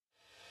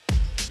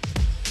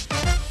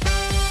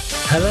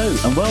Hello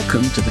and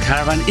welcome to the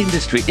Caravan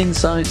Industry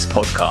Insights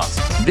podcast.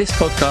 This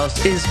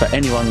podcast is for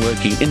anyone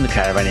working in the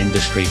caravan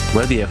industry,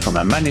 whether you're from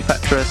a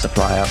manufacturer,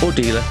 supplier or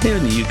dealer here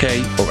in the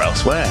UK or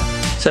elsewhere.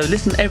 So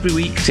listen every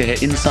week to hear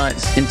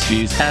insights,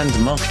 interviews and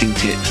marketing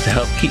tips to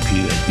help keep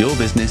you and your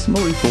business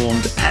more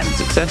informed and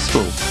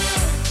successful.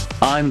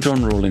 I'm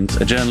John Rawlings,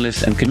 a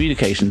journalist and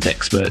communications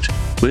expert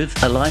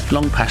with a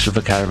lifelong passion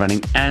for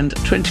caravanning and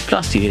 20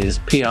 plus years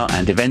PR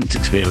and events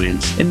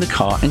experience in the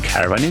car and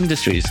caravan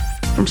industries.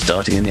 From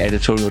starting in the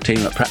editorial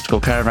team at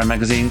Practical Caravan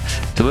magazine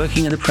to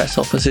working in the press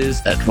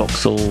offices at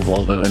Vauxhall,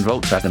 Volvo and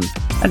Volkswagen,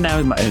 and now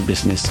in my own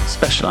business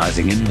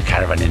specialising in the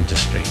caravan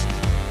industry.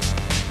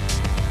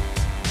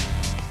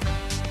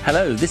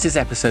 Hello, this is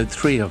episode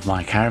 3 of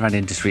my Caravan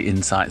Industry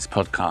Insights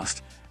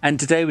podcast. And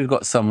today we've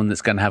got someone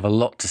that's going to have a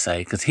lot to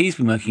say because he's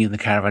been working in the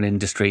caravan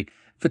industry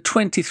for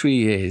 23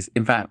 years.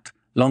 In fact,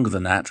 longer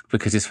than that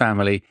because his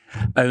family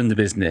owned the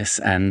business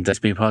and it's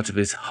been part of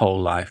his whole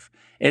life.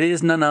 It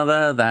is none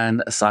other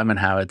than Simon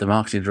Howard, the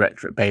marketing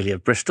director at Bailey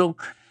of Bristol.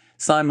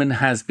 Simon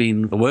has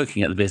been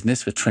working at the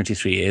business for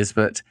 23 years,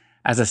 but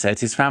as I said,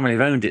 his family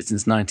have owned it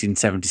since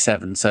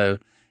 1977, so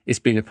it's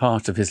been a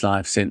part of his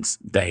life since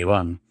day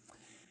one.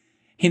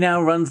 He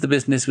now runs the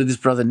business with his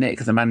brother Nick,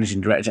 the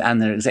managing director,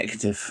 and their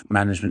executive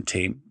management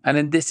team. And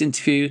in this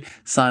interview,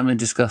 Simon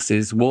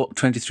discusses what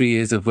 23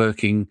 years of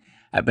working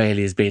at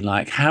Bailey has been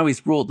like, how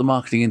he's brought the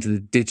marketing into the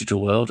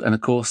digital world, and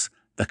of course,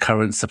 the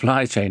current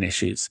supply chain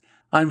issues.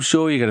 I'm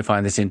sure you're going to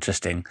find this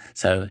interesting.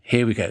 So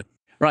here we go.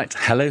 Right.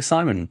 Hello,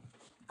 Simon.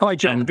 Hi,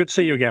 John. Good to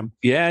see you again.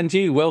 Yeah, and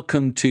you.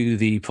 Welcome to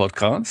the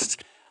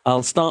podcast.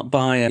 I'll start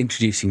by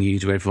introducing you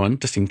to everyone,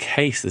 just in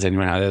case there's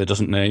anyone out there that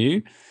doesn't know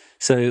you.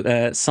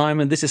 So,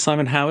 Simon, this is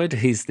Simon Howard.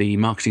 He's the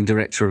marketing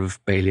director of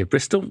Bailey of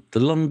Bristol,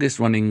 the longest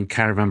running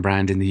caravan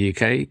brand in the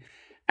UK.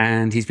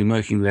 And he's been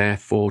working there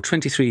for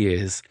 23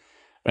 years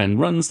and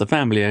runs the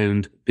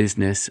family-owned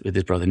business with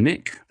his brother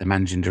Nick, the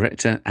managing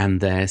director,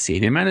 and their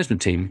senior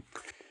management team.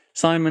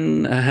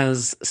 Simon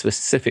has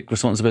specific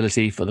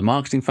responsibility for the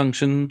marketing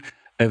function,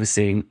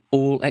 overseeing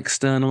all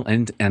external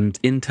and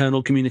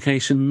internal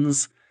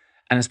communications.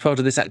 And as part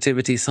of this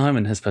activity,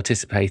 Simon has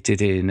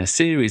participated in a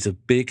series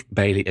of big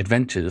Bailey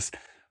adventures,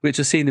 which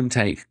have seen him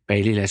take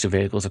Bailey leisure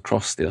vehicles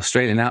across the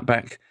Australian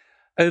outback,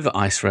 over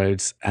ice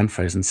roads and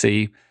frozen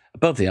sea,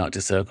 above the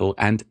Arctic Circle,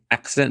 and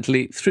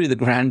accidentally through the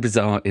Grand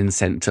Bazaar in the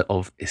centre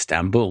of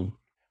Istanbul.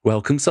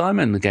 Welcome,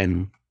 Simon,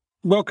 again.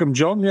 Welcome,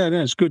 John. Yeah,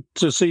 it's good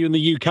to see you in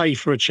the UK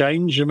for a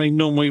change. I mean,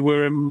 normally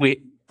we're in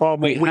far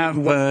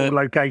more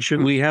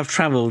location. We have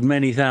travelled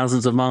many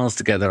thousands of miles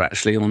together,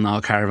 actually, on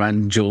our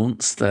caravan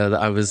jaunts. That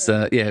I was,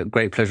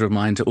 great pleasure of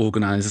mine to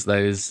organise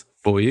those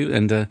for you,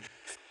 and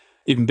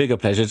even bigger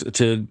pleasure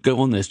to go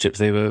on those trips.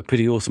 They were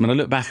pretty awesome. And I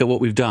look back at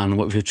what we've done,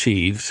 what we've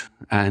achieved,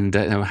 and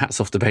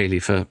hats off to Bailey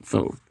for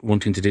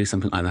wanting to do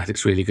something like that.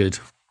 It's really good.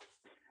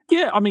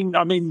 Yeah, I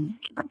mean,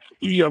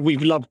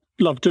 we've loved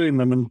doing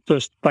them, and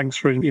first, thanks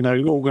for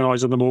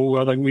organising them all.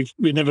 I think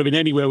we've never been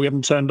anywhere we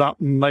haven't turned up,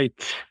 and they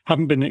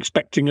haven't been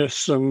expecting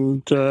us.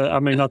 And I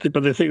think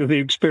the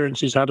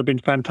experiences have been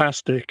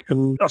fantastic.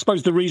 And I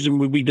suppose the reason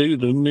we do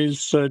them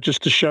is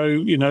just to show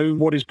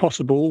what is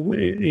possible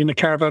in a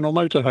caravan or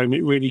motorhome.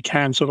 It really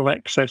can sort of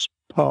access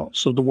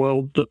parts of the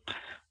world that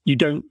you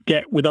don't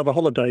get with other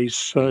holidays.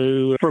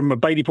 So from a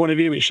Bailey point of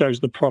view, it shows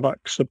the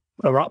products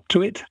are up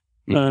to it.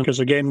 Because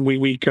again,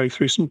 we go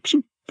through some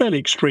fairly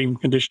extreme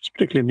conditions,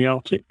 particularly in the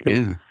Arctic,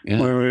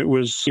 where it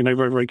was very,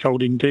 very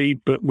cold indeed.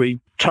 But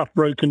tough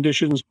road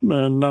conditions,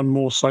 none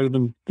more so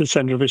than the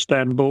centre of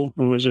Istanbul.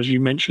 As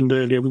you mentioned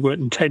earlier, we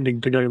weren't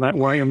intending to go that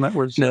way, and that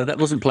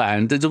wasn't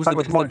planned.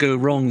 It might go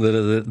wrong.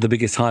 The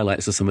biggest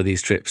highlights of some of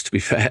these trips, to be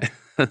fair.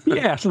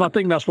 Yes, and I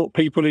think that's what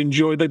people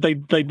enjoy.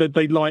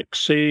 They like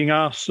seeing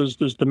us as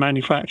the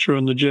manufacturer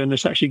and the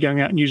journalists actually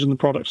going out and using the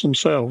products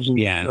themselves. And,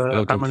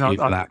 welcome to you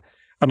for that.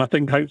 And I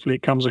think hopefully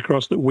it comes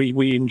across that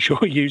we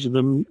enjoy using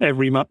them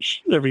every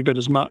bit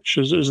as much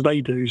as they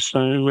do.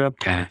 So,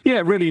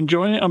 really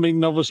enjoying it. I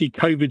mean, obviously,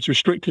 COVID's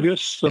restricted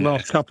us the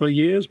last couple of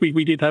years.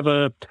 We did have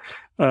a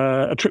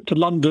trip to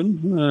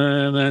London,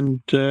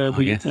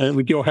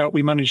 with your help,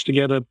 we managed to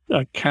get a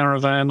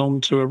caravan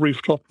onto a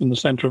rooftop in the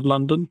centre of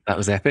London. That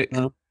was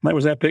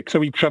epic. So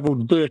we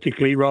travelled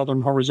vertically rather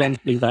than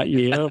horizontally that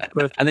year.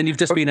 And then you've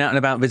just been out and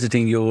about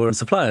visiting your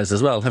suppliers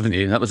as well, haven't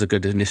you? That was a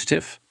good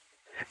initiative.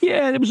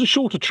 Yeah, it was a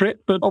shorter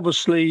trip, but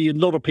obviously a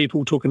lot of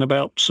people talking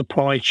about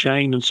supply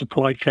chain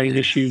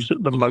issues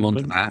at the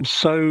moment.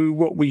 So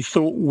what we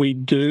thought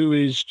we'd do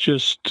is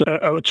just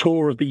a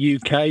tour of the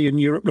UK and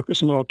Europe, look at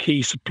some of our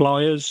key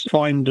suppliers,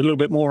 find a little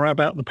bit more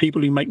about the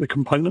people who make the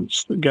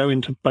components that go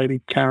into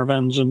Bailey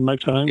caravans and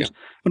motorhomes,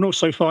 and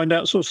also find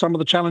out sort of some of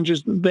the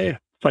challenges that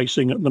they're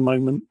facing at the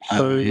moment,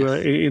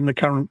 in the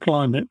current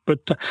climate. But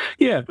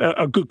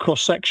a good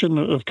cross-section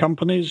of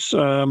companies.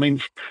 I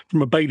mean,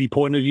 from a Bailey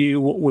point of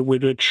view, what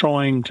we're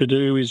trying to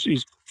do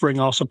is bring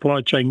our supply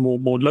chain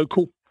more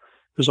local,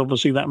 because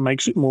obviously that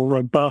makes it more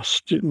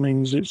robust. It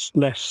means it's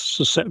less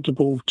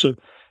susceptible to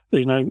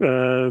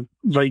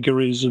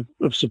vagaries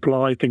of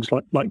supply, things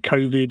like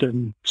COVID,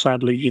 and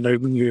sadly,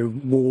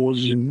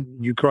 wars in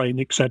Ukraine,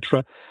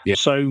 etc. Yeah.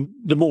 So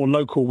the more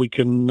local we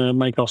can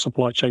make our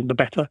supply chain, the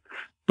better.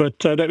 But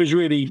that was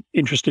really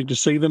interesting to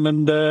see them,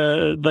 and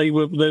they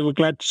were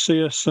glad to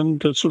see us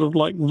and sort of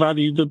like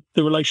value the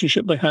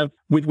relationship they have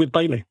with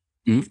Bailey.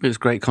 It was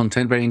great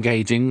content, very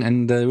engaging,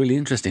 and really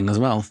interesting as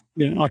well.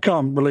 Yeah, I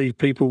can't believe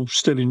people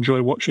still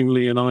enjoy watching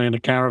Lee and I in a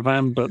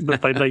caravan, but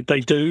they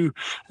do.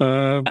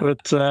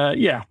 But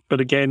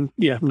again,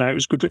 it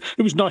was good.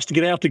 It was nice to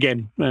get out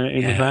again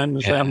in the van,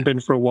 as I haven't been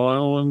for a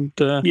while. And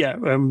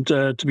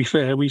to be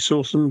fair, we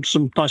saw some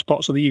nice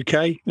parts of the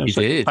UK. You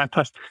did.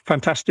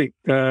 Fantastic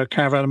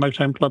caravan and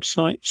motorhome club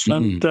sites,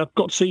 and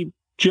got to see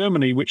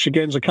Germany, which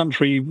again is a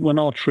country, when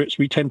our trips,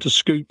 we tend to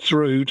scoot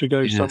through to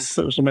go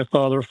somewhere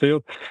farther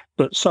afield.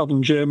 But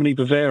southern Germany,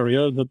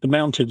 Bavaria, the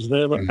mountains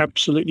there were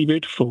absolutely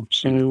beautiful.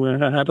 So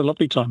I had a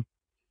lovely time.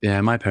 Yeah,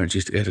 my parents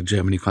used to go to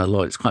Germany quite a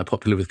lot. It's quite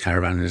popular with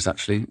caravanners,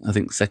 actually. I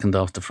think second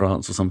after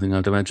France or something,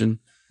 I'd imagine.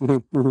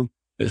 Mm-hmm.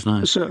 It's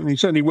nice.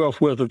 Certainly well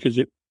worth a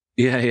visit.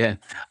 Yeah.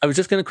 I was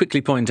just going to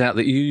quickly point out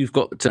that you've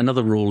got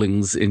another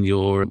Rawlings in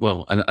your,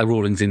 a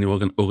Rawlings in your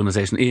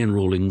organisation, Ian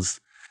Rawlings,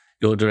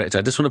 your director.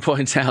 I just want to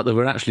point out that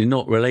we're actually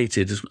not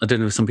related. I don't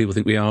know if some people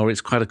think we are.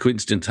 It's quite a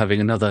coincidence having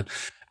another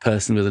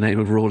person with the name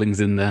of Rawlings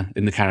in the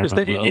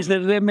caravan world. Is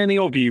there many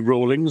of you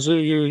Rawlings?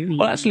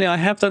 Well, actually, I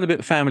have done a bit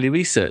of family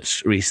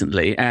research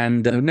recently,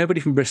 and nobody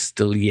from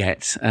Bristol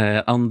yet.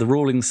 On the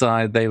Rawlings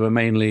side, they were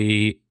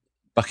mainly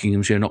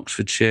Buckinghamshire and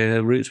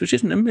Oxfordshire routes, which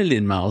isn't a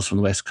million miles from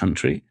the West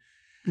Country.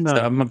 No.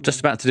 So I'm just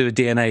about to do a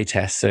DNA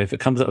test. So if it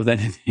comes up with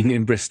anything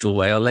in Bristol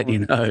way, I'll let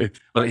you know.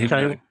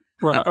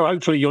 Right.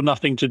 Hopefully, you're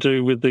nothing to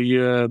do with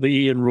the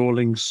Ian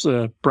Rawlings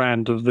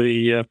brand of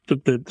the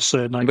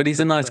surname. But he's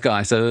a nice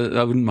guy, so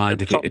I wouldn't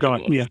mind.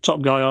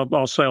 Top guy.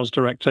 Our sales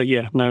director.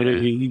 Yeah, no,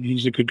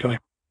 he's a good guy.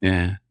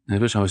 Yeah, I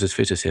wish I was as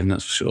fit as him.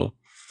 That's for sure.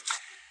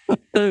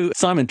 So,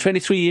 Simon,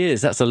 23 years,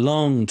 that's a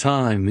long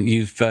time.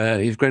 You've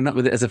grown up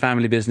with it as a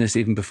family business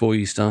even before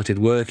you started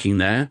working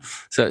there.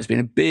 So it's been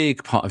a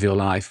big part of your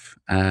life.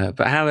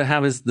 But how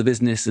has the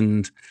business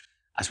and,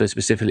 I suppose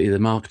specifically the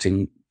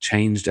marketing,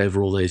 changed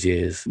over all those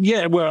years?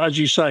 Yeah, well, as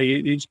you say,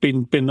 it's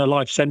been a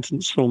life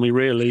sentence for me,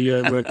 really,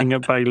 working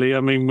at Bailey.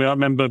 I mean, I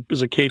remember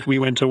as a kid, we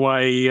went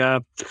away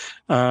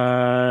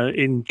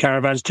in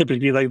caravans.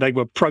 Typically, they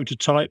were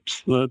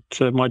prototypes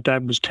that my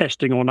dad was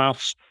testing on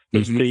us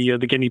as the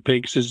guinea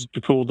pigs, as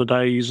before the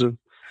days of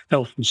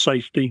health and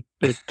safety.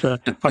 But I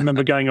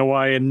remember going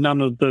away and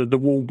none of the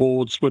wall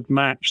boards would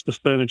match. The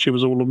furniture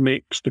was all a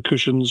mix. The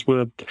cushions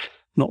were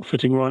not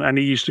fitting right. And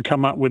he used to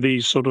come up with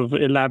these sort of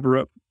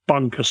elaborate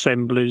bunk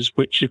assemblies,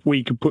 which if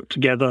we could put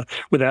together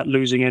without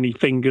losing any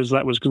fingers,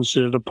 that was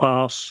considered a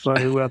pass. So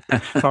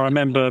I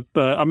remember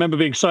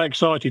being so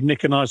excited.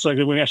 Nick and I, so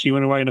we actually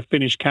went away in a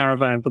finished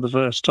caravan for the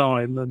first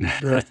time. And,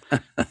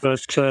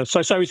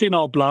 so it's in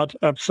our blood,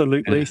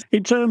 absolutely.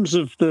 In terms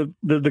of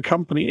the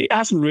company, it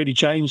hasn't really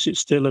changed.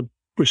 It's still a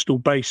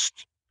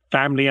Bristol-based,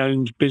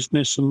 family-owned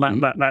business, and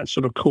that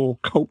sort of core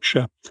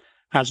culture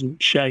hasn't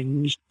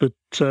changed, but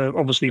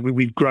obviously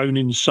we've grown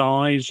in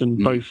size, and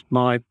both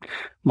my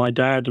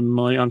dad and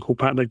my uncle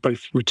Pat, they've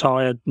both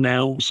retired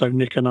now, so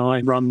Nick and I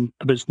run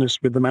the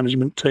business with the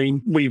management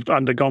team. We've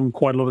undergone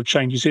quite a lot of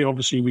changes here.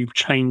 Obviously, we've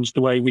changed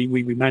the way we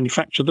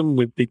manufacture them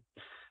with the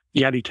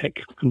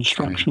Aditech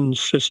construction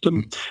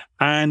system,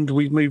 and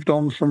we've moved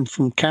on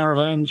from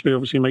caravans. We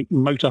obviously make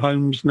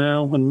motorhomes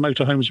now, and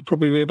motorhomes are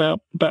probably about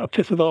a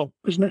fifth of our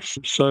business.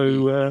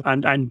 So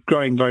and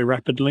growing very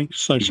rapidly.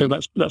 So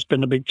that's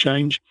been a big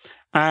change,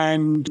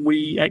 and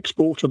we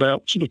export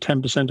about sort of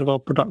 10% of our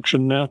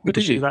production now.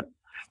 Obviously,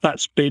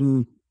 that's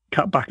been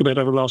cut back a bit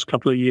over the last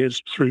couple of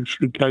years through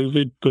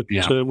COVID, but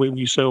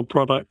we sell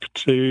product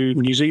to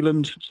New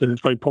Zealand, so it's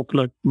very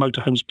popular,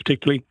 motorhomes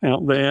particularly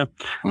out there,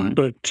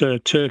 but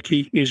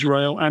Turkey,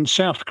 Israel and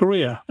South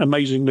Korea.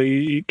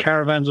 Amazingly,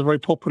 caravans are very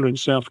popular in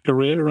South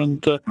Korea,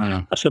 and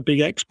that's a big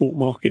export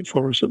market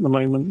for us at the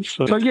moment.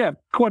 So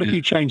quite a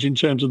few changes in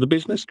terms of the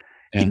business.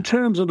 Yeah. In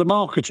terms of the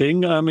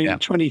marketing, I mean,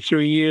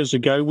 23 years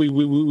ago, we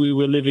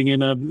were living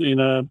in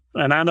an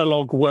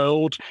analog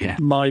world. Yeah.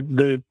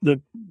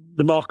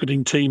 The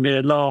marketing team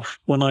here laugh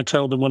when I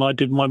tell them when I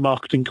did my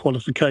marketing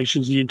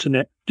qualifications, the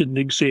internet didn't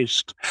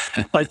exist.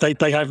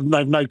 They have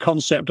no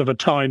concept of a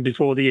time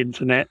before the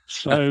internet.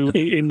 So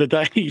in the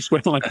days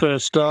when I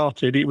first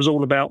started, it was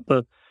all about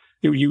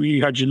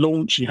you had your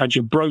launch, you had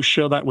your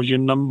brochure, that was your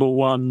number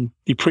one,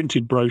 the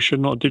printed brochure,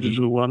 not a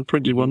digital one,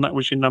 printed one, that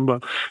was your number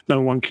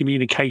one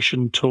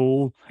communication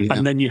tool. Yeah.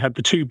 And then you had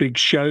the two big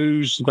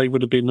shows, they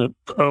would have been at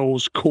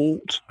Earl's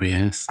Court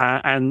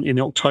and in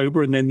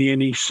October, and then the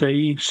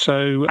NEC.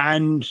 So,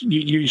 and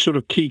you sort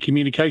of key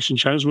communication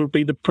shows would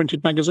be the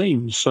printed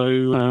magazines.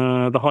 So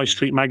the high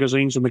street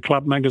magazines and the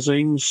club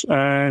magazines,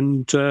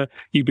 and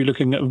you'd be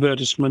looking at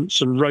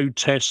advertisements and road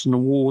tests and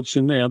awards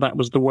in there. That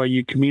was the way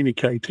you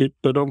communicated.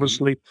 But obviously,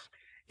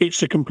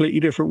 it's a completely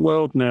different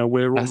world now.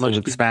 We're almost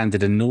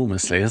expanded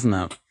enormously, hasn't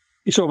it?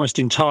 it's almost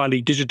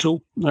entirely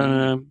digital.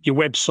 Your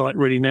website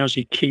really now is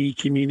your key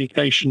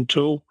communication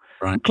tool.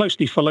 Right.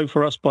 Closely followed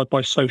for us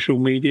by social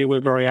media. We're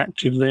very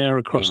active there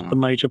across the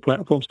major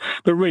platforms.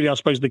 But really, I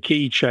suppose the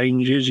key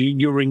change is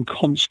you're in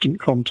constant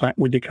contact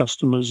with your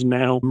customers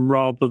now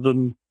rather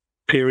than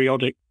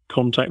periodic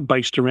contact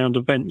based around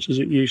events as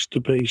it used to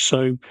be.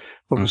 So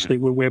obviously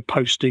we're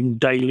posting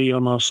daily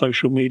on our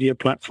social media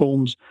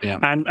platforms,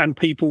 and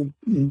people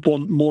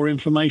want more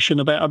information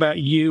about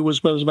you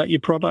as well as about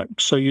your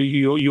product. So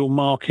you're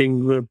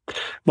marketing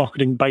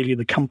Bailey,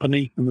 the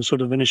company, and the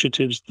sort of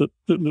initiatives that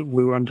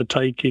we're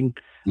undertaking,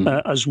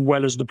 as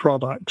well as the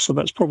product. So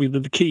that's probably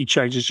the key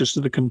change, is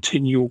just the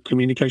continual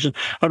communication,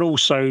 and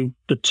also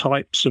the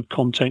types of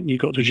content you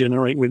got to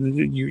generate with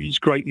you. It's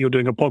great you're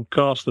doing a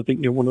podcast. I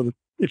think you're one of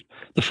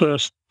the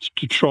first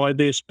to try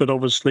this, but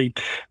obviously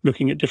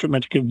looking at different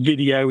metrics.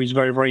 Video is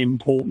very, very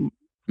important.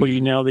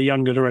 Well, the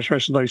younger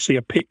generation, they see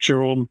a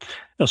picture on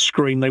a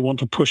screen, they want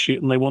to push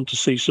it and they want to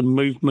see some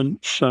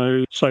movement.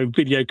 So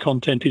video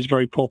content is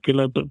very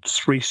popular, but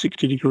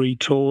 360-degree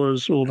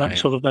tours, all that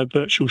sort of, their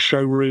virtual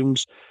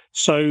showrooms.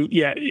 So,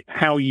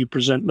 how you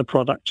present the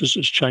product has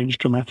changed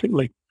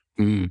dramatically.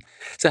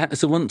 So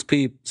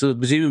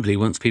presumably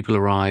once people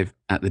arrive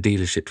at the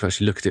dealership to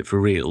actually look at it for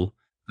real,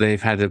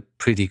 they've had a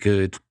pretty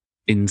good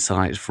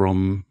insight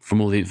from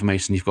all the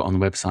information you've got on the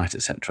website,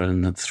 etc.,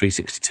 and the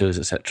 360 tours,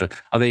 etc.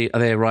 Are they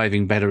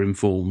arriving better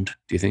informed,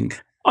 do you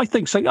think? I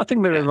think so. I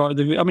think they're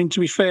arriving. I mean, to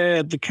be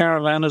fair, the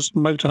caravanners,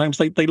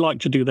 motorhomes, they like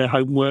to do their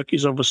homework.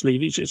 It's obviously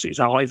it's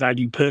a high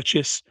value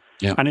purchase,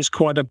 and it's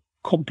quite a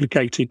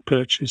complicated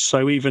purchase.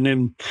 So even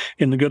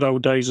in the good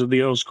old days of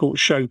the Earl's Court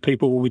show,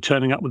 people will be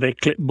turning up with their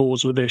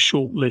clipboards with their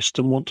short list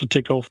and want to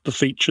tick off the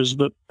features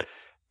that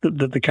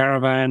the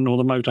caravan or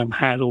the motorhome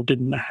had or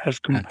didn't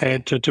have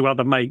compared to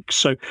other makes.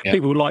 So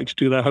people like to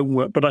do their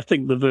homework, but I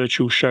think the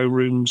virtual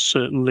showrooms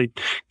certainly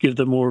give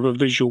them more of a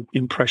visual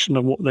impression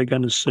of what they're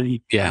going to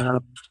see. I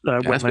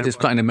suppose it's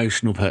quite an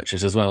emotional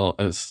purchase as well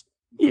as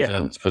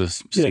for the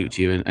suit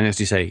you, and as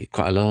you say,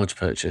 quite a large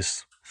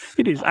purchase.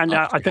 It is, and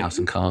I think house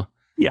and car.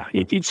 Yeah,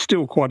 it's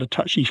still quite a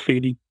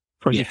touchy-feely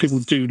process. Yes. People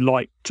do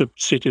like to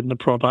sit in the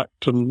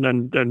product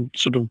and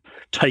sort of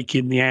take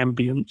in the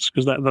ambience,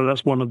 because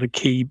that's one of the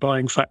key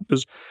buying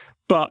factors.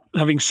 But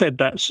having said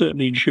that,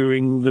 certainly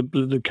during the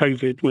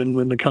COVID,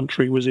 when the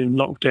country was in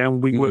lockdown,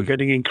 we were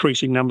getting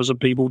increasing numbers of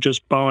people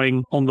just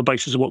buying on the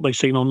basis of what they've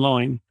seen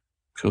online.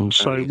 Cool.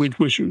 So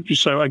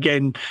so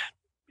again,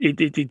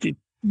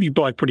 you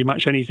buy pretty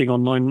much anything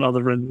online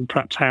other than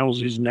perhaps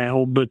houses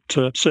now, but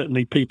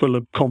certainly people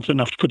are confident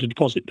enough to put a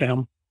deposit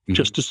down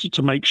just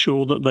to make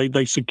sure that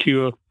they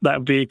secure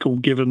that vehicle,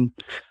 given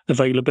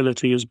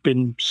availability has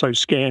been so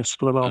scarce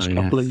for the last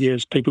couple of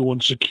years. People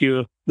want to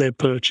secure their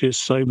purchase,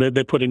 so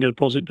they're putting a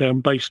deposit down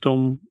based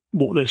on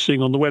what they're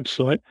seeing on the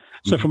website.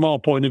 So from our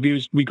point of view,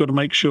 we've got to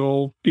make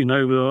sure,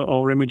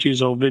 our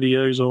images, our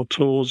videos, our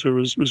tours are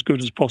as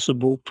good as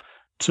possible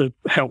to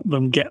help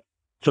them get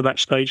to that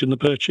stage in the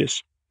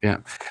purchase. Yeah.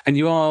 And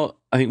you are,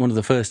 I think, one of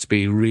the first to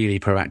be really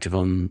proactive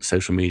on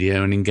social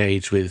media and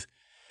engage with,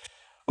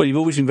 well, you've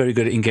always been very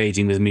good at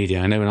engaging with media.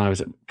 I know when I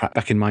was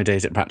back in my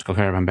days at Practical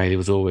Caravan, Bailey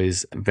was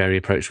always very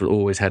approachable,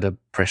 always had a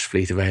press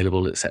fleet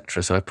available,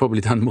 etc. So I've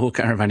probably done more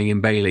caravanning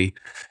in Bailey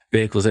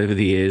vehicles over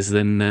the years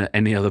than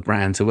any other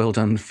brand. So well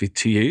done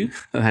to you.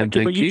 Thank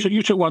you.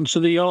 You took one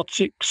to the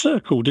Arctic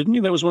Circle, didn't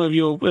you? That was one of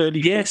your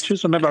early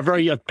pictures. I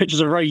remember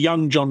pictures of very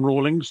young John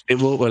Rawlings.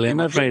 I'm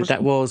afraid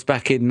that was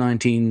back in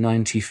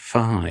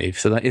 1995.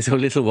 So that is a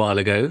little while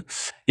ago.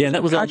 Yeah,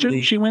 that was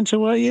pageant she went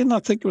away in. I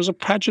think it was a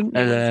pageant.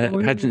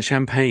 Pageant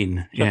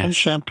Champagne. Yes.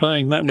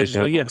 Champagne. That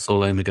was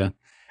all Omega.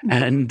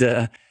 And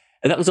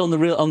that was on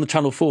the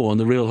Channel 4, on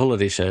the Real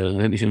Holiday Show. I don't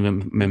know if you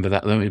remember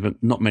that, though,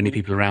 but not many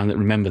people around that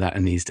remember that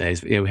in these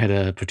days. But we had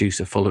a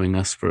producer following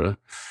us for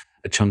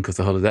a chunk of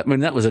the holiday. I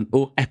mean, that was an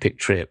epic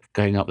trip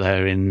going up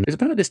there it was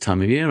about this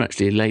time of year,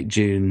 actually, late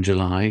June,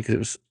 July, because it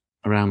was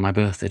around my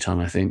birthday time,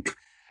 I think.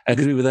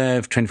 Because we were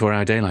there for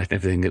 24-hour daylight and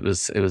everything. It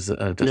was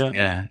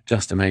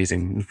just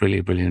amazing. It was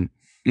really brilliant.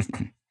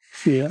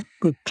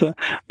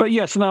 But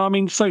yes, no, I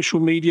mean,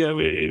 social media,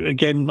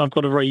 again, I've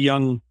got a very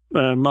young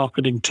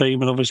marketing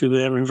team, and obviously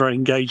they're very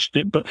engaged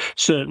in it, but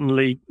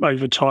certainly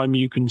over time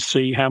you can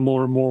see how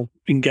more and more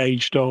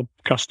engaged our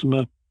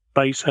customer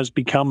base has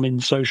become in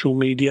social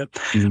media.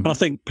 And I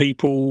think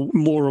people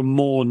more and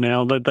more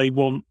now that they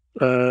want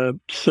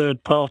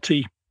third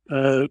party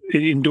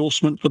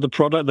endorsement for the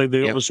product.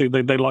 They obviously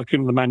they like the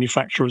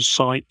manufacturer's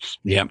sites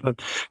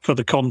for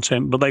the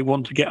content, but they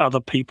want to get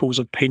other people's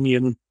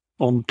opinion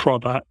on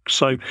product.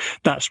 So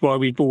that's why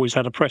we've always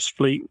had a press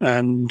fleet,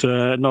 and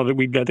not that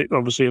we've got it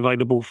obviously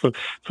available for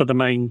the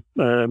main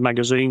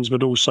magazines,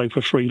 but also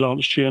for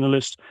freelance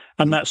journalists.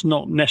 And that's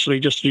not necessarily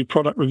just to do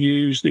product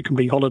reviews. It can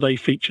be holiday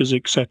features,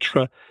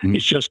 etc.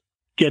 It's just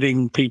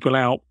getting people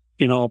out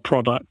in our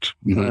product,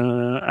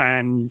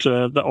 and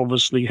that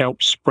obviously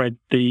helps spread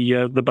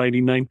the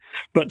Bailey name.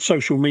 But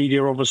social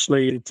media,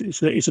 obviously,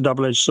 it's a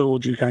double-edged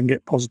sword. You can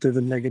get positive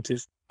and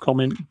negative.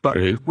 comment, but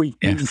True. we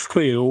Yes.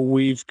 feel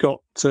we've got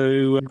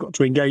to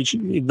engage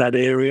in that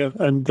area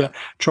and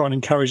try and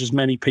encourage as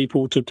many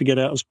people to get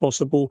out as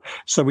possible.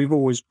 So we've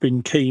always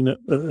been keen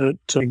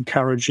at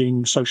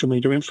encouraging social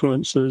media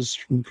influencers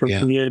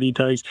from the early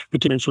days,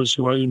 particularly influencers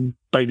who own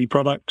Bailey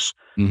products.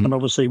 Mm-hmm. And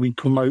obviously we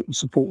promote and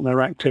support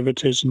their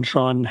activities and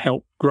try and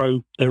help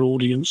grow their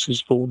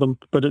audiences for them.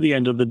 But at the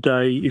end of the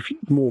day, if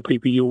more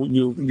people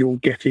you're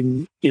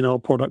getting in our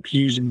products,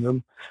 using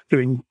them,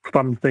 doing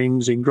fun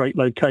things in great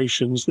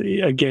locations,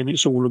 again,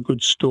 it's all a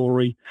good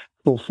story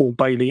for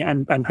Bailey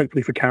and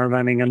hopefully for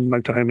caravanning and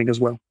motorhoming as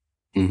well.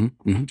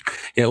 Mm-hmm. Mm-hmm.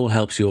 Yeah, it all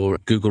helps your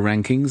Google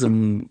rankings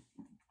and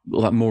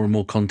all that more and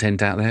more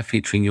content out there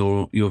featuring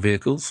your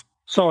vehicles.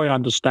 So I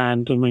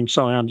understand,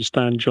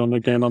 John.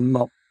 Again, I'm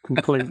not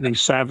completely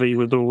savvy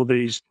with all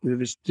this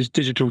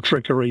digital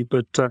trickery,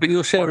 but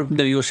your share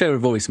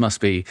of voice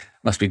must be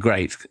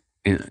great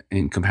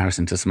in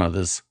comparison to some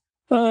others.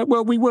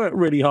 Well, we work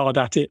really hard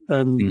at it,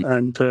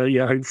 and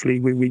hopefully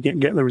we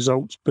get the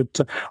results. But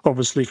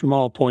obviously, from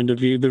our point of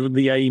view,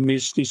 the aim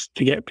is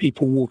to get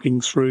people walking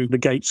through the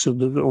gates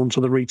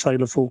onto the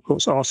retailer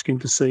forecourts, asking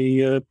to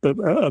see a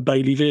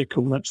Bailey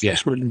vehicle. That's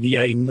really the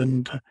aim,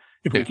 and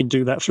if we can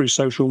do that through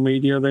social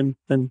media, then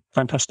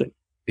fantastic.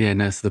 Yeah,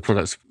 no, so the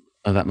products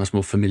are that much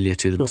more familiar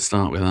to them to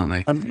start with, aren't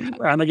they?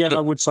 And again, I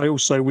would say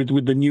also with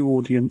the new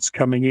audience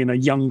coming in, a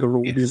younger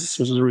audience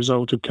as a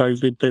result of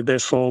COVID, they're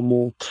far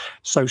more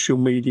social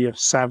media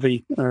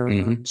savvy.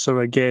 So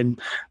again,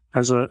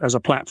 as a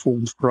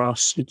platform for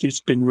us, it's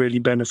been really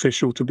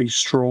beneficial to be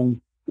strong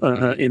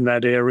in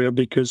that area,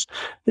 because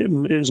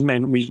it has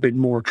meant we've been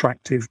more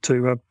attractive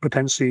to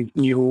potentially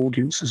new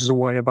audiences as a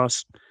way of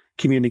us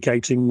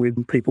communicating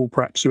with people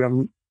perhaps who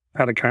haven't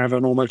had a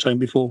caravan or motorhome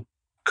before.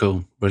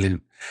 Cool,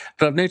 brilliant.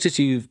 But I've noticed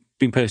you've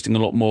been posting a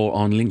lot more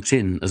on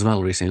LinkedIn as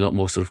well recently, a lot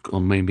more sort of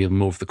on maybe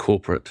more of the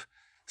corporate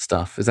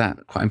stuff. Is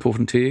that quite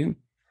important to you?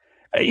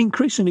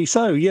 Increasingly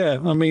so, yeah.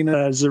 I mean,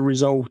 as a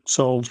result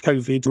of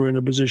COVID, we're in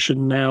a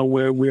position now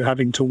where we're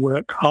having to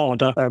work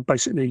harder,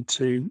 basically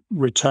to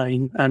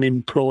retain and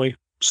employ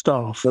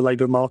staff. The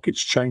labour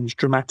market's changed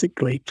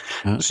dramatically.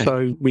 Okay.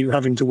 So we're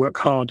having to work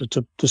harder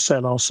to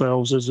sell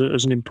ourselves as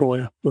an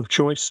employer of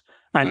choice.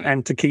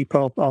 And to keep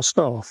our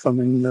staff. I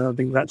mean, I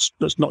think that's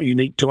not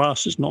unique to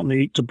us. It's not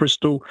unique to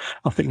Bristol.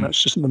 I think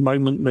that's just at the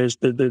moment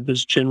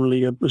there's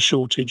generally a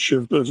shortage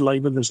of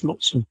labour. There's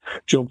lots of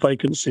job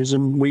vacancies,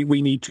 and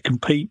we need to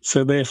compete.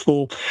 So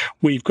therefore,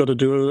 we've got to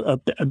do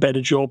a better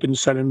job in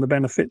selling the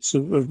benefits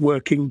of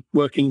working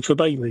for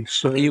Bailey.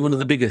 So, are you one of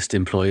the biggest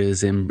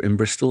employers in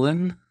Bristol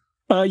then?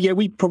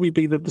 We'd probably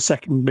be the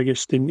second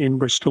biggest in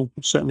Bristol.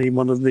 Certainly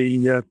one of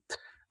the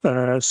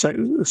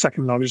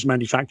second largest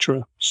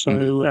manufacturer.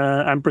 So,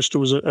 and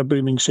Bristol is a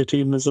booming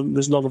city, and there's a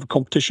lot of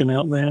competition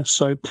out there.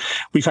 So,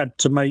 we've had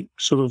to make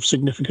sort of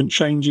significant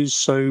changes.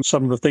 So,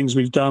 some of the things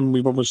we've done,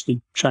 we've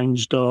obviously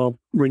changed our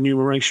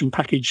remuneration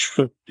package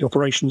for the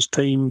operations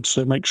team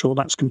to make sure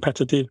that's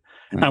competitive,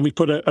 and we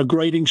put a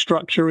grading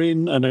structure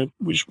in, and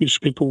which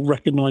people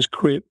recognise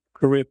career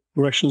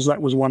progressions.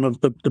 That was one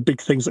of the big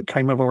things that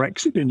came of our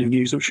exit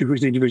interviews, which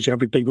was individual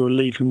people are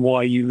leaving, why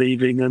are you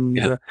leaving,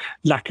 and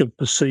lack of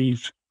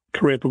perceived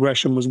career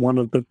progression was one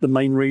of the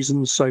main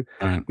reasons. So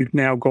we've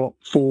now got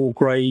 4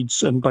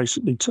 grades and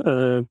basically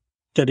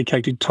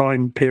dedicated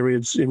time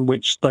periods in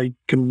which they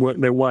can work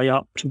their way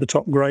up to the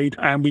top grade.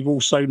 And we've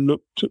also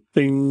looked at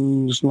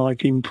things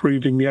like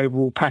improving the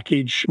overall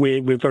package.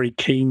 We're very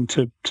keen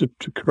to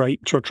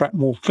attract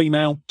more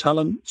female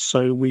talent.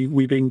 So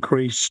we've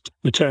increased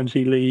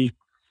maternity leave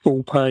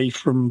full pay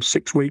from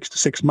 6 weeks to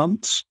 6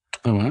 months.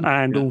 Oh, wow.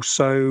 And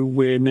also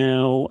we're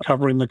now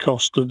covering the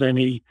cost of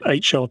any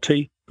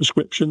HRT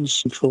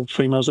prescriptions for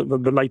females at the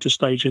later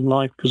stage in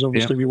life, because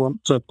obviously we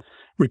want to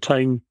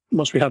retain,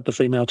 once we have the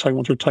female tone, we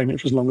want to retain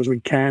it for as long as we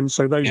can.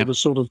 So those are the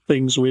sort of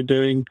things we're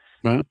doing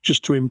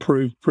just to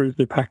improve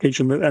the package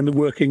and the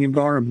working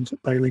environment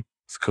at Bailey.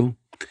 That's cool.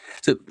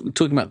 So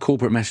talking about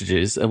corporate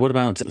messages, what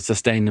about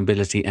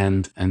sustainability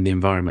and the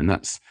environment?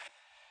 That's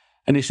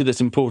an issue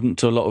that's important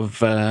to a lot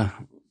of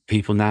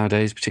people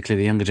nowadays,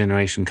 particularly the younger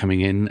generation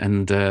coming in.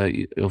 And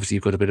obviously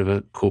you've got a bit of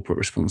a corporate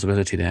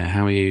responsibility there.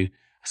 How are you?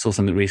 I saw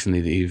something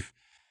recently that you've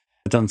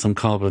done some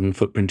carbon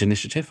footprint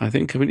initiative, I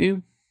think, haven't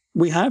you?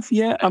 We have,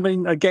 yeah. I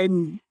mean,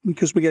 again,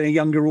 because we're getting a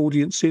younger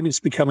audience in,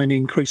 it's becoming an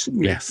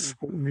increasingly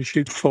important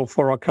issue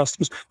for our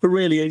customers. But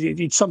really,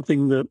 it's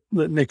something that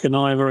Nick and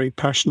I are very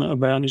passionate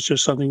about. It's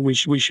just something we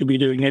should be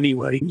doing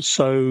anyway.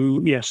 So,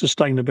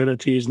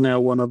 sustainability is now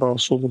one of our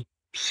sort of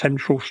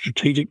central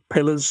strategic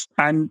pillars.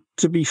 And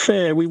to be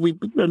fair, we've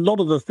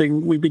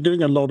been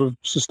doing a lot of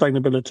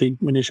sustainability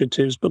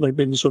initiatives, but they've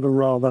been sort of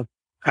rather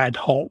ad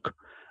hoc.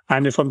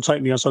 And if I'm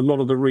totally honest, a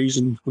lot of the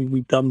reasons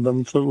we've done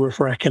them were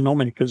for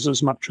economic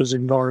as much as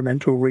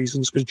environmental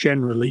reasons, because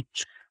generally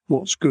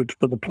what's good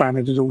for the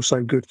planet is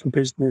also good for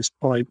business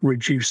by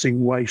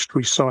reducing waste,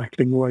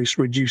 recycling waste,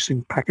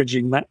 reducing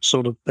packaging, that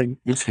sort of thing.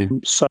 Okay.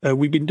 So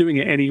we've been doing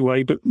it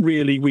anyway, but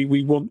really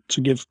we want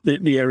to give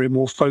the area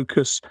more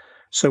focus.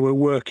 So we're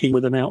working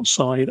with an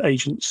outside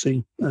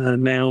agency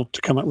now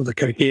to come up with a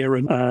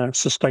coherent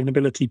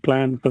sustainability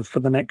plan for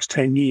the next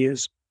 10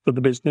 years for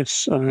the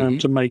business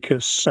to make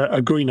us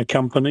a greener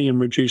company and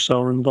reduce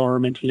our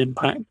environmental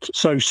impact.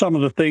 So some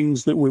of the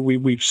things that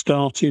we've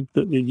started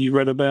that you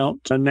read about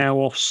now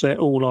offset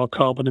all our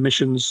carbon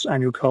emissions,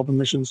 annual carbon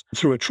emissions,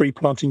 through a tree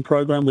planting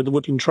program with the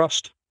Woodland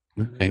Trust.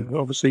 Okay.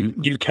 Obviously,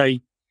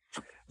 UK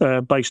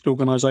based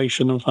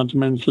organisation, and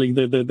fundamentally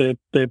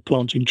they're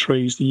planting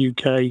trees. The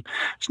UK,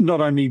 it's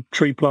not only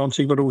tree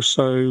planting but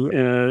also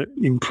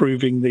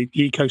improving the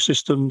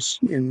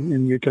ecosystems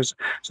in the UK. So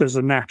there's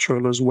a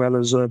natural as well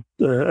as an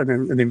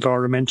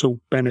environmental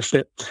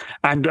benefit,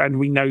 and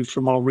we know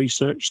from our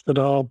research that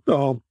our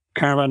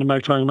caravan and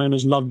motorhome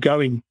owners love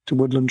going to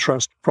Woodland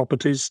Trust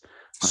properties.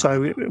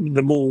 So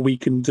the more we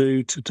can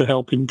do to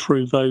help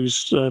improve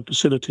those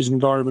facilities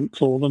environment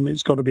for them,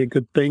 it's got to be a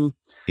good thing.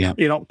 Yeah.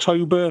 In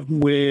October,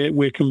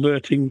 we're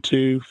converting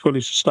to fully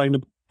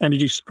sustainable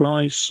energy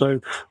supplies. So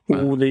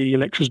all the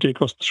electricity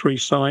across the 3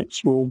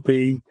 sites will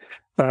be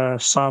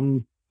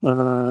sun,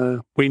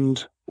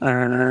 wind,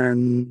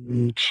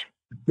 and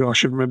I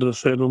should remember the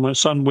third one.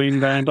 Sun,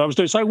 wind, and I was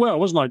doing so well,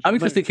 wasn't I? I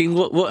was just thinking,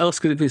 what else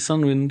could it be?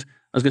 Sun, wind.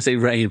 I was going to say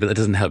rain, but that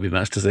doesn't help you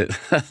much, does it?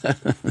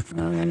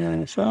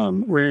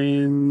 Sun,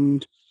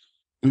 wind.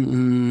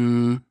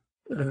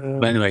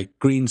 But anyway,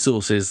 green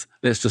sources.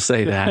 Let's just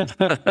say that.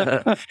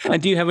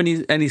 And do you have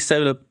any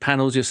solar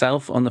panels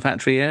yourself on the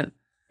factory yet?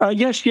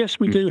 Yes,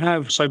 we do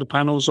have solar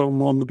panels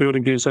on the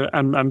building here,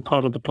 and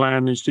part of the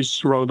plan is just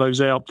to roll those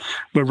out.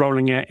 We're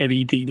rolling out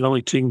LED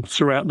lighting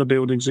throughout the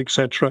buildings,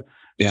 etc.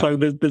 Yeah. So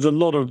there's a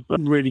lot of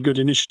really good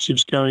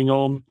initiatives going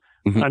on.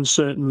 Mm-hmm. And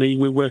certainly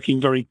we're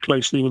working very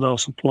closely with our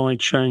supply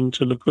chain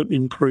to look at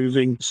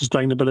improving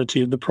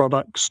sustainability of the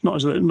products,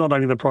 not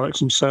only the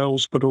products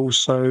themselves, but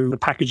also the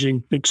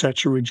packaging,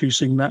 etc.,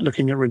 reducing that,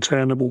 looking at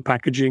returnable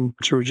packaging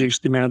to reduce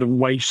the amount of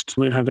waste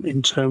we have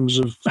in terms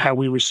of how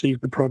we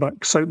receive the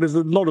product. So there's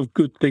a lot of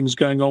good things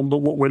going on, but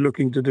what we're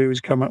looking to do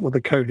is come up with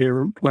a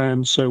coherent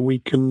plan so we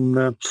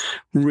can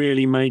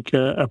really make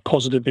a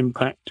positive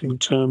impact in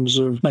terms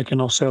of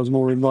making ourselves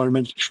more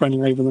environmentally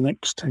friendly over the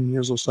next 10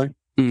 years or so.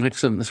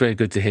 Excellent. That's very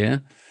good to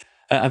hear.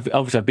 I've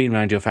been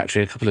around your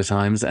factory a couple of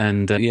times,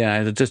 and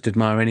I just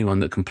admire anyone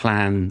that can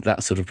plan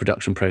that sort of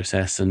production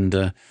process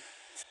and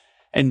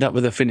end up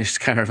with a finished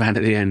caravan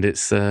at the end.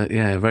 It's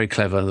very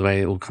clever the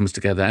way it all comes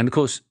together. And of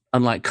course,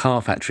 unlike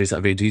car factories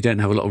that you don't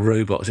have a lot of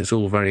robots. It's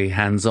all very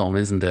hands-on,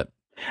 isn't it?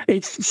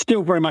 It's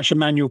still very much a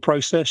manual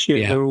process.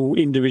 They're all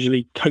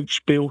individually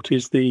coach built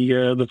is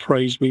the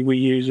phrase we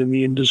use in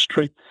the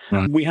industry.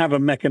 Right. We have a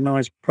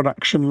mechanised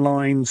production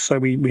line, so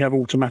we have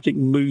automatic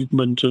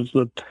movement of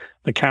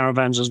the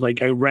caravans as they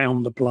go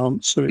round the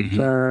plant. So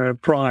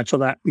prior to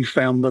that, we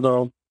found that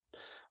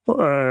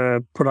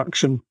our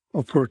production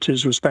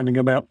operatives were spending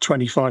about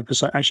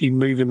 25% actually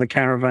moving the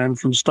caravan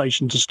from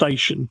station to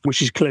station,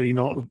 which is clearly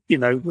not,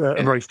 a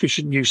very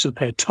efficient use of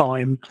their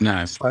time.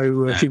 No.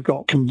 So if you've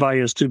got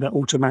conveyors do that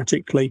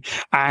automatically,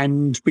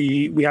 and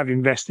we have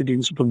invested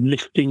in sort of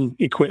lifting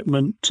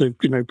equipment to,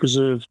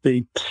 preserve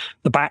the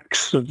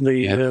backs of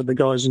the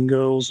guys and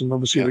girls, and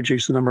obviously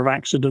reduce the number of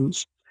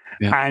accidents.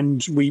 Yeah.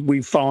 And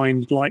we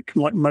find, like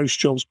most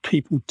jobs,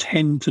 people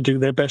tend to do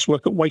their best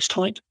work at waist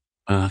height.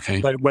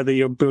 Okay. So whether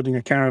you're building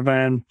a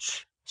caravan,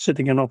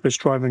 sitting in an office,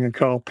 driving a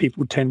car,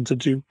 people tend to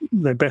do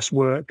their best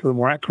work, the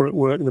more accurate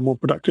work, the more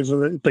productive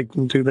they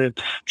can do their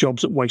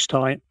jobs at waist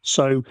height.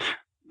 So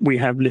we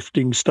have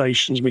lifting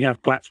stations, we have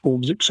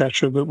platforms,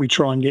 etc., but we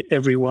try and get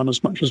everyone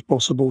as much as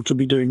possible to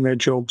be doing their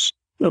jobs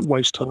at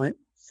waist height.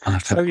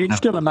 So it's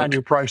still a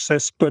manual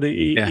process, but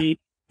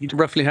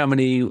roughly how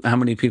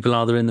many people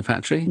are there in the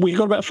factory? We've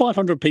got about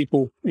 500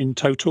 people in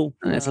total.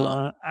 That's a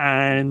lot.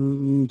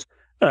 And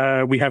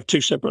we have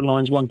 2 separate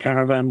lines, one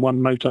caravan,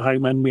 one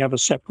motorhome, and we have a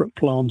separate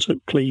plant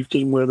at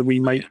Clevedon where we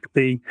make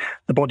the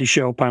body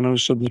shell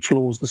panels, so the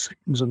floors, the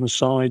ceilings and the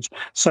sides.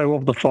 So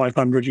of the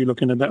 500, you're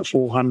looking at about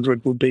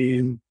 400 will be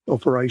in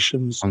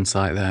operations. On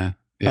site there.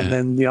 Yeah. And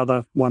then the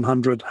other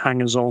 100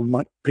 hangers on,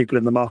 like people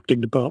in the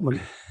marketing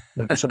department.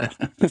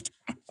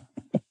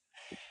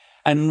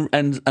 And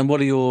what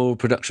are your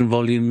production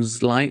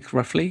volumes like,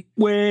 roughly?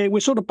 We're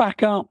sort of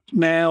back up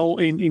now.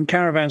 In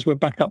caravans, we're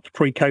back up to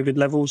pre-COVID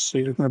levels, so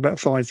you're looking at about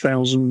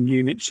 5,000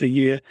 units a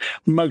year.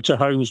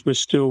 Motorhomes, we're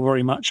still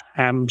very much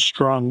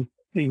hamstrung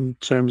in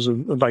terms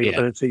of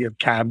availability of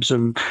cabs,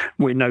 and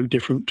we're no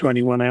different to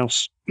anyone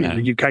else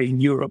in the UK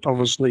and Europe.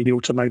 Obviously, the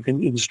automotive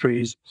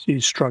industry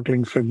is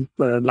struggling from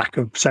lack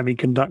of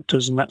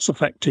semiconductors, and that's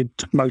affected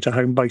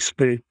motorhome-based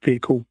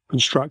vehicle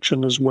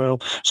construction as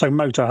well. So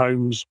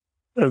motorhomes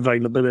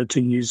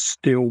availability is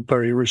still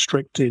very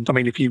restricted. I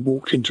mean, if you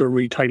walked into a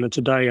retailer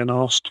today and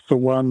asked for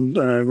one,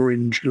 we're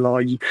in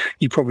July,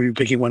 you'd probably be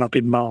picking one up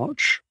in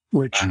March,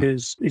 which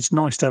is, it's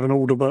nice to have an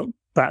order book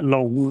that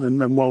long,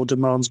 and while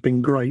demand's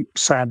been great,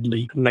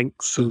 sadly,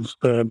 length of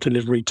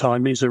delivery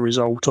time is a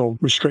result of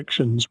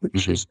restrictions,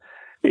 which is,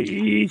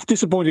 it's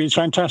disappointing. It's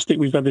fantastic.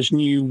 We've had this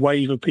new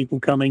wave of people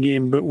coming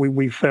in, but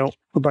we felt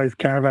for both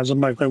caravans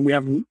and motorhome, we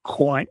haven't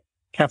quite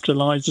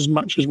capitalised as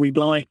much as we'd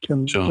like.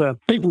 And Sure.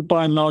 people,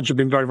 by and large, have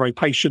been very, very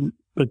patient.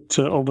 But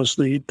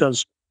obviously, it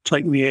does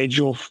take the edge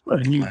off a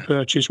new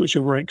purchase, which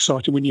are very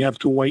exciting when you have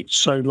to wait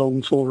so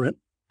long for it,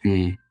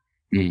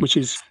 which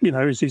is,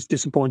 is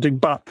disappointing.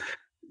 But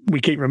we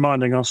keep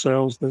reminding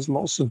ourselves there's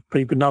lots of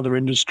people in other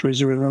industries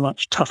who are in a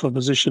much tougher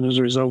position as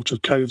a result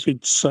of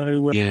COVID.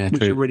 So we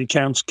should really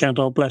count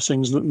our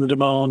blessings that the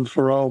demand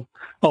for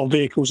our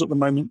vehicles at the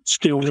moment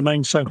still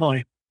remains so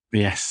high.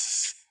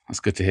 Yes, that's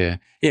good to hear.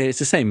 Yeah, it's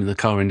the same in the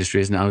car industry,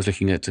 isn't it? I was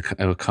looking at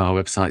a car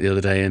website the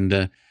other day, and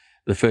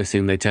the first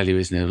thing they tell you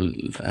is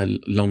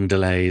long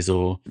delays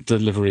or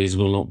deliveries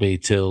will not be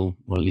till,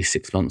 well, at least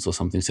 6 months or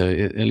something. So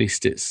at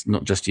least it's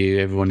not just you.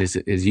 Everyone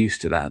is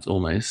used to that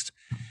almost.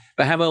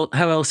 But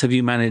how else have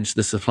you managed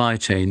the supply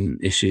chain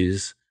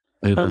issues?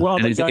 And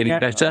is it getting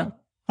better?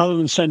 Other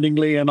than sending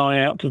Lee and I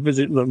out to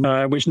visit them,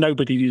 which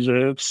nobody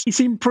deserves. It's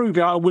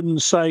improving. I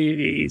wouldn't say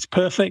it's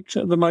perfect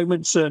at the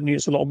moment. Certainly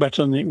it's a lot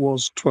better than it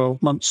was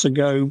 12 months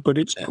ago, but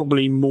it's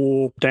probably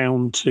more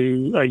down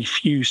to a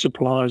few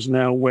suppliers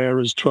now,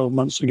 whereas 12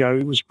 months ago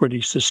it was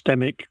pretty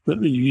systemic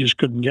that you just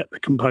couldn't get the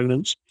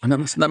components. And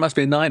that must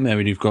be a nightmare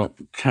when you've got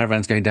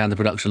caravans going down the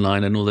production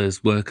line and all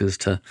those workers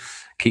to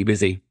keep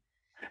busy.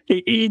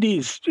 It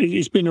is.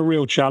 It's been a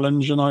real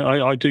challenge, and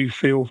I do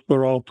feel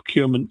for our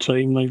procurement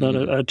team. They've had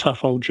a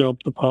tough old job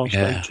the past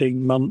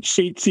 18 months.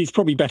 It's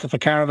probably better for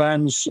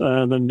caravans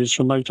than it is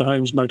for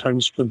motorhomes.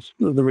 Motorhomes, for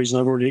the reason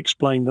I've already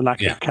explained, the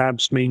lack of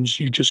cabs means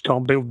you just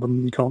can't build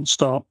them. You can't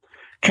start.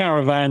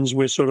 Caravans,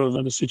 we're sort of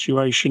in a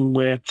situation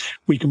where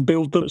we can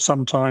build them.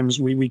 Sometimes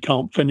we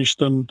can't finish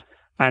them.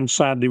 And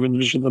sadly, we're in a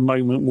position at the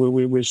moment where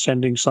we're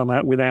sending some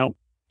out without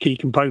key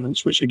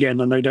components, which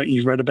again, I know that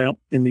you've read about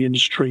in the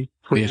industry.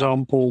 For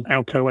example,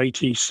 Alco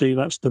ATC,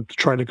 that's the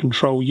trailer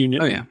control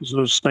unit,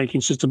 sort of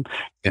snaking system.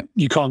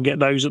 You can't get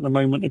those at the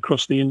moment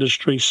across the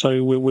industry.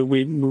 So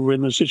we're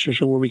in a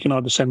situation where we can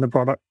either send the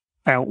product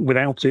out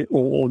without it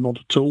or not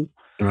at all,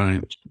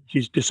 which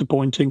is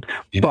disappointing.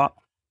 But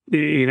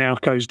in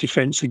Alco's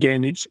defence,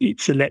 again,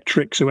 it's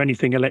electric. So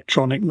anything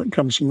electronic that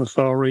comes from the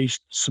Far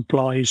East,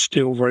 supply is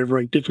still very,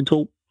 very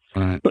difficult.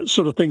 Right. But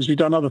sort of things we've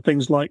done, other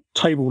things like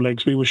table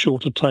legs. We were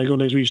short of table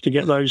legs. We used to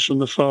get those from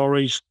the Far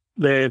East.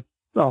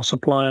 Our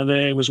supplier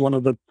there was one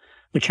of the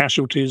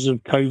casualties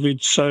of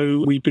COVID.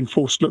 So we've been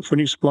forced to look for a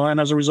new supplier. And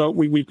as a result,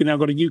 we've now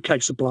got a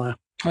UK supplier.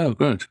 Oh,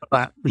 good.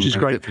 Which is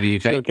great for the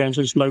UK. So again,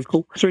 so it's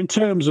local. So in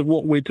terms of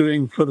what we're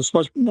doing for the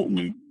suppliers,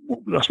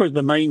 I suppose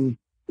the main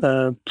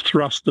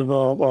thrust of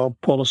our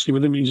policy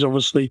with them is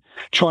obviously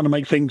trying to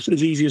make things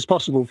as easy as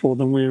possible for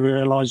them. We're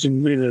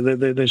realising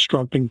they're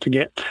struggling to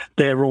get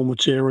their raw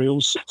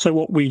materials. So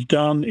what we've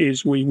done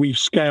is we've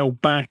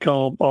scaled back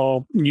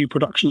our new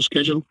production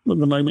schedule at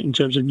the moment in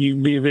terms of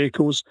new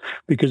vehicles,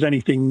 because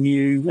anything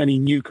new, any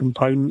new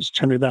components,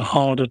 generally they're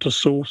harder to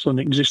source than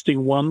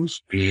existing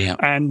ones. Yeah.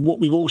 And what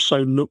we've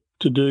also looked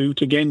to do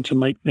to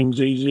make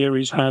things easier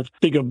is have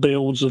bigger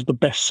builds of the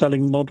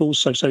best-selling models,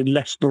 so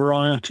less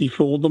variety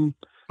for them.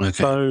 Okay.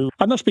 So,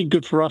 and that's been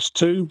good for us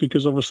too,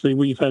 because obviously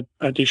we've had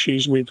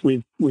issues with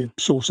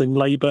sourcing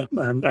labour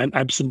and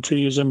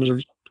absenteeism as a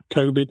result of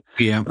COVID.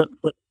 Yeah.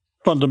 But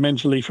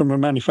fundamentally, from a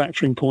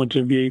manufacturing point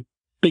of view,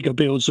 bigger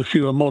builds of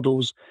fewer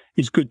models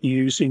is good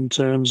news in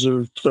terms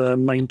of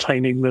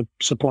maintaining the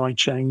supply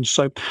chain.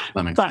 So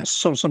that's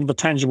some of the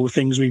tangible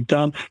things we've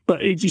done.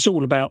 But it's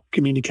all about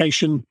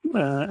communication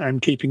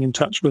and keeping in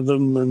touch with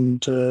them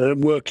and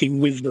working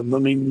with them. I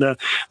mean,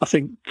 I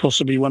think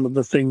possibly one of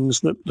the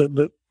things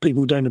that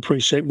people don't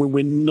appreciate,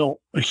 we're not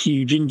a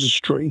huge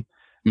industry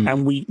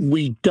and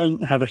we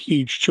don't have a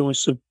huge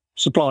choice of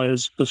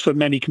suppliers for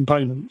many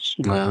components.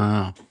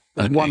 Wow.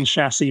 There's one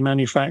chassis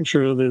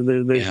manufacturer,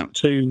 there's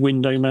two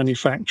window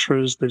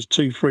manufacturers, there's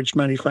two fridge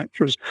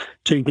manufacturers,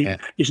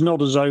 It's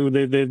not as though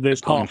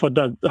there's half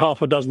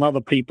a dozen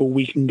other people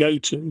we can go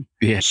to.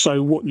 Yeah.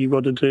 So what you've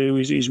got to do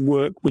is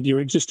work with your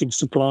existing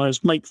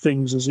suppliers, make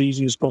things as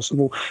easy as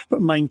possible,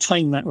 but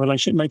maintain that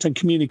relationship. Maintain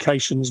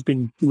communication has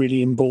been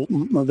really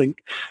important. I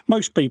think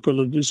most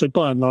people, so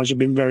by and large, have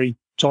been very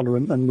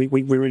tolerant, and we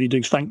really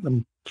do thank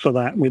them for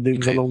that with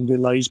the long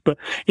delays, but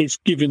it's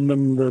giving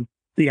them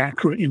the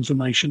accurate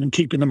information and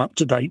keeping them up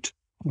to date.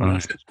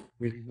 Right.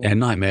 Really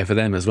nightmare for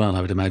them as well,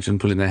 I would imagine,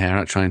 pulling their hair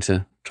out trying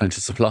to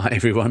supply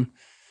everyone.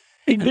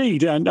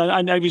 Indeed, and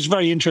it was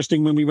very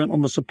interesting when we went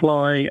on the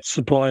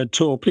supplier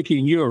tour, particularly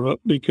in Europe,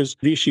 because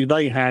the issue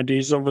they had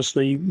is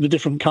obviously the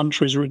different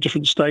countries are at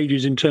different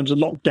stages in terms of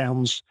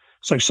lockdowns.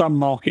 So some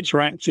markets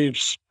were active,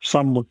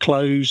 some were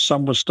closed,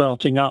 some were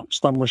starting up,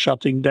 some were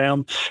shutting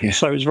down. Yeah.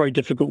 So it was very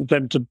difficult for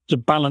them to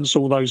balance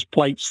all those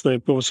plates. They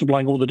were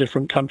supplying all the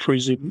different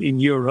countries in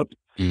Europe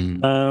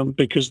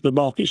because the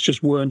markets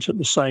just weren't at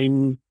the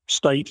same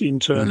state in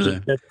terms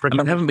of... there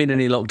haven't been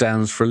any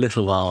lockdowns for a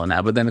little while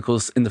now, but then, of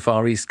course, in the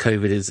Far East,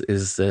 COVID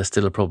is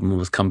still a problem and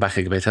has come back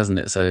a bit, hasn't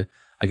it? So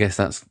I guess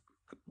that's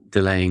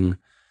delaying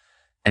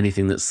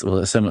anything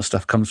so much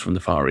stuff comes from the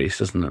Far East,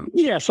 doesn't it?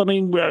 Yes, I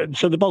mean,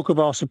 so the bulk of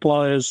our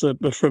suppliers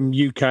are from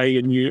UK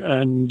and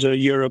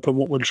Europe, and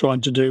what we're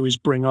trying to do is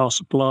bring our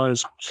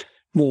suppliers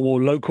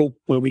more local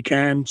where we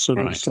can.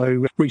 Right.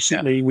 So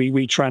recently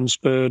we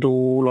transferred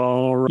all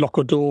our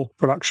locker door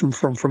production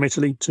from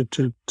Italy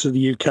to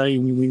the UK.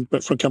 We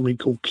work for a company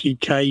called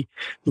QK,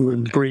 who are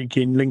in Brigg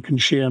in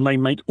Lincolnshire, and they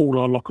make all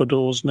our locker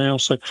doors now.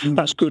 So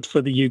that's good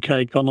for the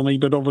UK economy,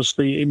 but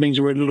obviously it means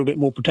we're a little bit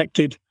more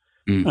protected.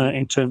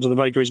 In terms of the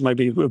vagaries,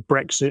 maybe of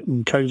Brexit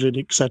and COVID,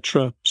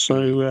 etc.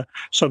 So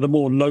the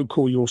more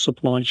local your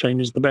supply chain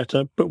is, the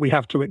better. But we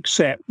have to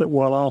accept that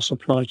while our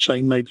supply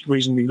chain may be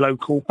reasonably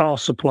local, our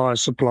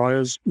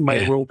suppliers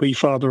may well be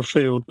farther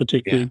afield,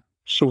 particularly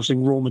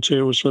sourcing raw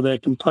materials for their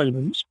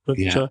components. But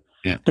the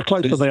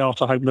closer they are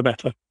to home, the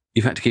better.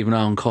 You've had to keep an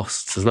eye on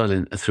costs as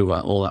well through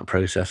all that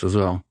process as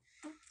well.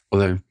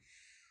 Although,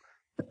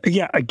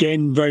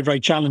 again, very,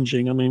 very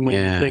challenging. I mean, when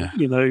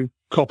you think,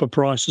 copper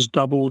price has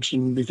doubled,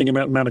 and you think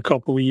about the amount of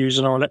copper we use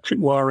in our electric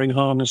wiring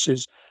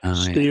harnesses.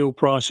 Steel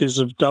prices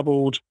have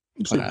doubled,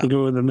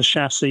 particularly than the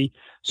chassis.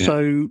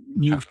 So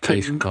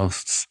transportation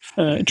costs,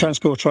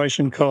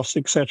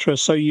 etc.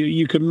 So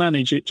you can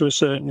manage it to a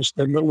certain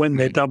extent, but when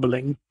they're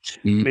doubling,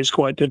 it's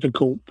quite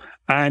difficult.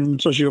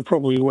 And as you're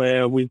probably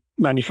aware, with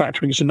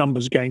manufacturing, it's a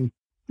numbers game.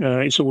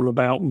 It's all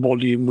about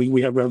volume.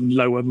 We have a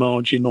lower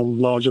margin on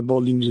larger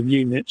volumes of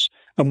units,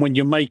 and when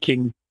you're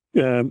making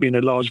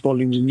large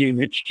volumes in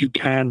units, you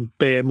can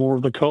bear more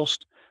of the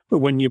cost. But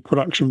when your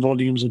production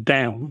volumes are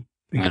down,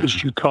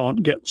 because you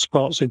can't get the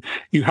parts in,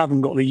 you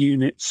haven't got the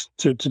units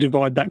to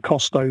divide that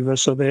cost over.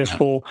 So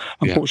therefore,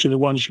 unfortunately, the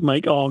ones you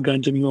make are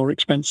going to be more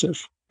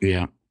expensive.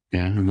 Yeah.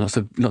 And lots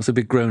of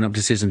big grown-up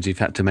decisions you've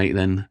had to make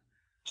then.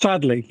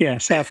 Sadly,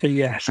 yes.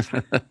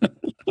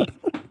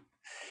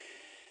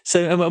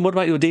 So what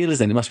about your dealers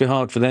then? It must be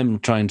hard for them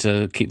trying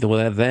to keep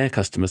their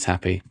customers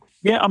happy.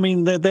 Yeah, I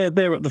mean,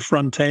 they're at the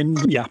front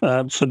end. Yeah,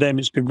 for them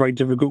it's been very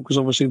difficult because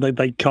obviously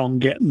they can't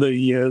get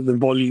the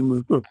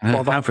volume of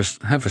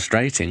product. How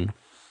frustrating.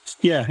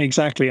 Yeah,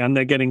 exactly. And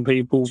they're getting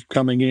people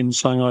coming in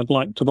saying, I'd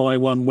like to buy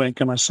one, where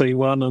can I see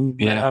one? And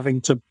they're having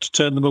to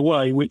turn them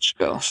away, which,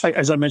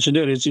 as I mentioned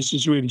earlier,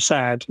 is really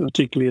sad,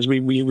 particularly as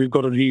we've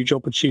got a huge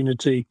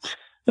opportunity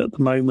at the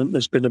moment.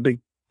 There's been a big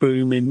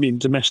boom in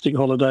domestic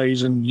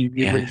holidays, and you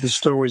read the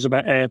stories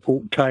about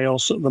airport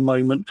chaos at the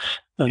moment.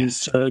 And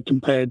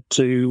compared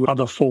to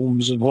other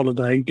forms of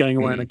holiday, going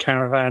away in a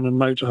caravan and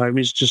motorhome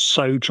is just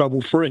so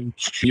trouble-free.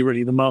 You're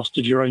really the master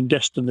of your own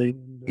destiny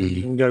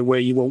and go where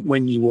you want,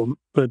 when you want.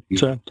 But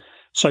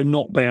so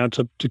not being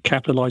able to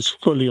capitalise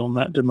fully on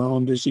that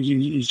demand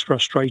is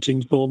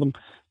frustrating for them.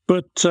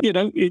 But,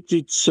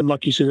 it's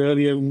like you said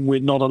earlier, we're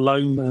not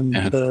alone, and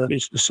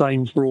it's the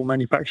same for all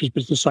manufacturers,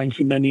 but it's the same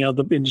for many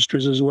other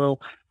industries as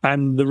well.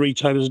 And the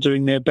retailers are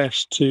doing their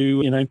best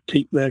to,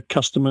 keep their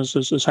customers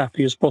as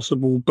happy as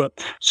possible.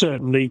 But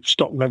certainly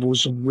stock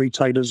levels of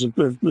retailers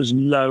are as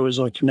low as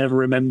I can ever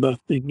remember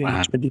in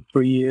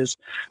 23 years.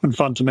 And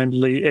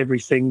fundamentally,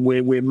 everything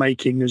we're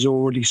making is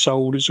already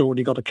sold. It's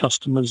already got a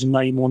customer's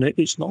name on it.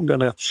 It's not going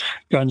to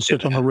go and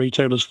sit on a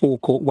retailer's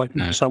forecourt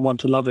waiting for someone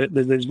to love it.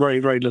 There's very,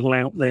 very little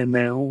out there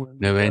now.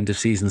 No end of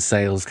season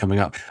sales coming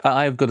up.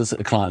 I've got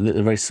a client,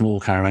 a very small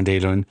caravan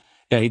dealer, and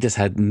he just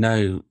had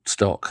no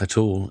stock at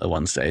all at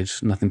one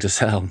stage, nothing to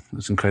sell.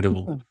 It's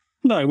incredible.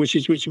 No, which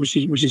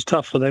is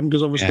tough for them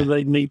because obviously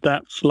they need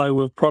that flow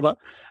of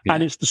product,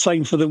 and it's the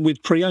same for them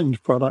with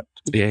pre-owned product.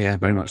 Yeah,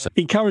 very much so.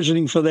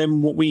 Encouraging for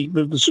them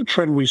the sort of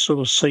trend we've sort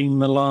of seen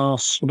the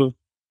last sort of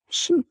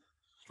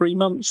 3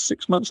 months,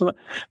 6 months of that,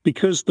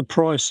 because the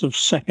price of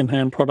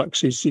second-hand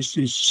products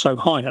is so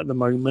high at the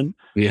moment.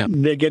 Yeah,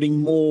 they're getting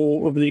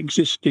more of the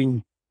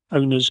existing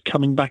owners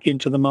coming back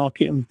into the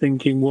market and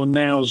thinking, well,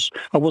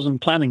 I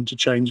wasn't planning to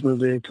change my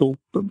vehicle,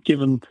 but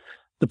given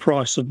the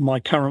price of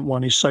my current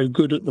one is so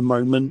good at the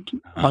moment,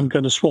 I'm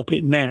going to swap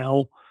it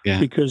now. Yeah.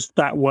 Because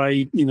that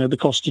way, the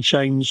cost of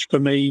change for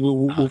me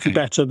will be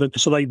better.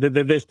 So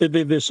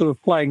they're sort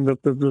of playing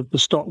the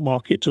stock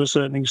market to a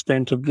certain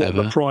extent of what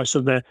the price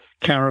of their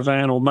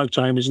caravan or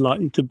motorhome is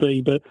likely to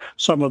be. But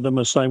some of them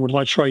are saying, well, if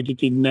I trade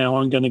it in now,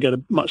 I'm going to get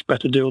a much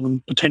better deal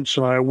than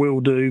potentially I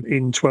will do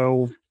in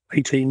 12,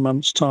 18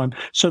 months' time.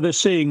 So they're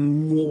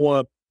seeing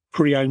more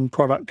pre-owned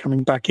product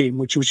coming back in,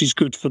 which is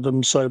good for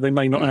them. So they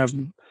may not have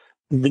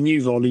the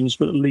new volumes,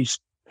 but at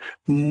least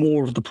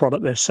more of the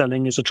product they're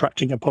selling is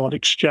attracting a part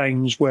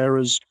exchange,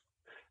 whereas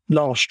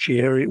last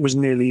year it was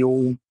nearly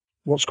all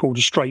what's called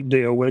a straight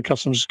deal, where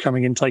customers are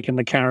coming in, taking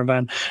the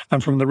caravan,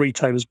 and from the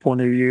retailer's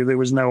point of view, there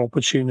was no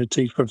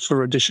opportunity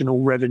for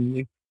additional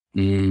revenue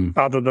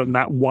other than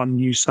that one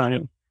new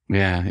sale.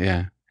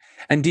 Yeah.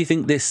 And do you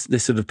think this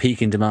sort of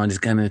peak in demand is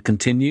going to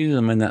continue? I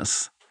mean,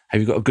 have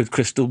you got a good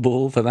crystal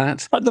ball for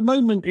that? At the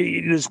moment,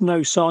 there's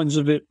no signs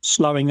of it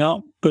slowing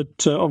up,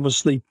 but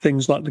obviously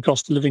things like the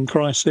cost of living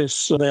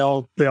crisis, they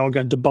are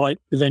going to bite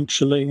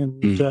eventually,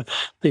 and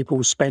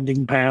people's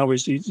spending power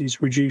is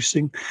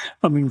reducing.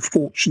 I mean,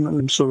 fortunately,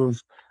 I'm sort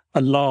of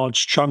a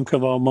large chunk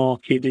of our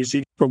market is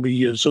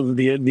probably sort of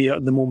the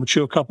more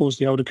mature couples,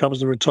 the older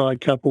couples, the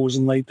retired couples,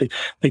 and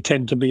they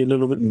tend to be a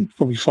little bit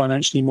probably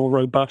financially more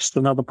robust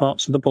than other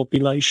parts of the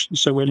population.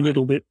 So we're a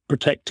little bit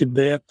protected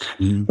there.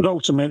 But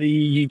ultimately,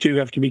 you do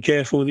have to be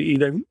careful that you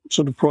don't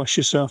sort of price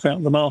yourself out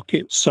of the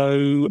market.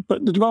 So,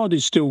 but the demand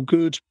is still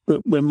good,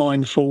 but we're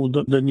mindful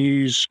that the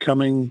news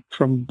coming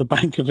from the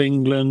Bank of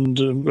England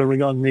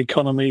regarding the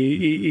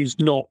economy is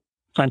not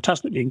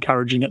fantastically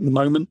encouraging at the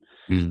moment.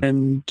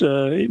 And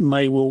it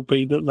may well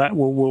be that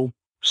will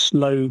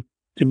slow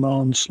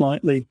demand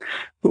slightly.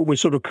 But we're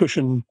sort of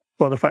cushioned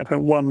by the fact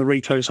that, one, the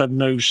retailers had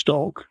no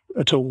stock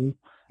at all.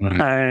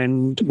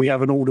 And we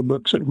have an order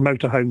book, so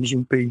motorhomes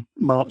would be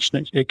March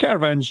next year.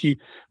 Caravans,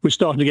 we're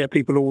starting to get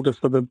people order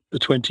for the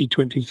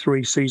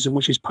 2023 season,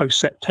 which is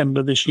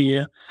post-September this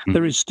year.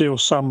 There is still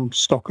some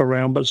stock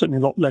around, but certainly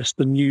a lot less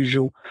than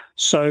usual.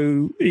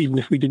 So even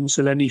if we didn't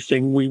sell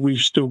anything, we've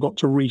still got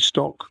to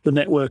restock the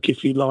network,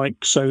 if you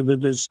like, so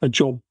that there's a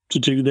job to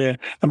do there.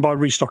 And by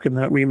restocking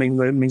that, we mean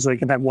that it means they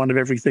can have one of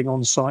everything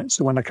on site.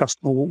 So when a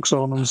customer walks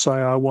on and say,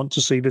 I want to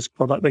see this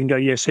product, they can go,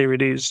 yes, here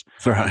it is,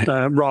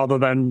 rather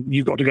than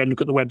you've got to go and look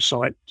at the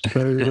website.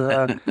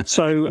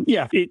 So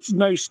yeah, it's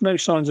no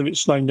signs of it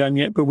slowing down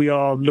yet, but we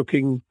are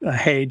looking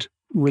ahead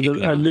with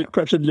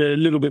perhaps a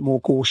little bit more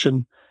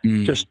caution,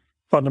 just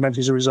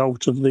fundamentally as a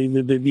result of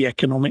the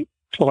economic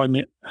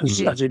climate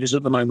as it is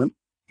at the moment.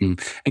 And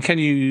can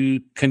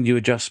you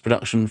adjust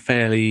production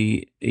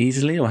fairly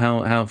easily, or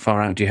how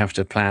far out do you have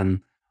to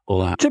plan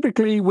all that?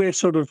 Typically, we're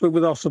sort of,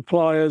 with our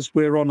suppliers,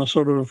 we're on a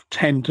sort of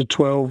 10 to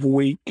 12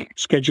 week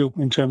schedule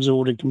in terms of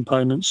ordered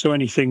components. So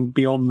anything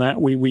beyond that,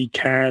 we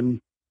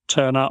can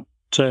turn up,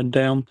 turn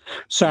down.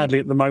 Sadly,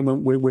 at the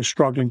moment, we're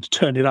struggling to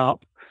turn it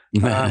up.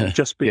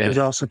 Just because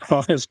our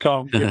suppliers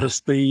can't give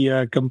us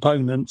the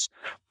components.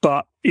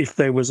 But if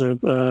there was a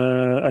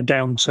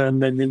downturn,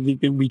 then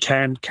we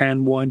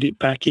can wind it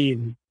back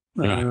in.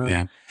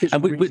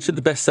 And which are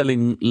the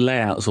best-selling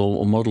layouts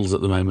or models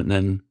at the moment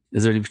then?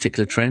 Is there any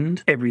particular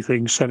trend?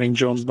 Everything's selling,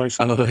 John,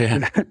 basically. Oh,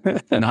 yeah.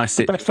 Nice.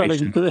 The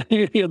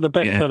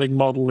best-selling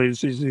model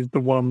is the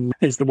one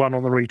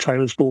on the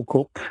retailer's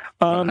forecourt.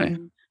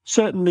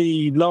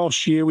 Certainly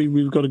last year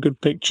we've got a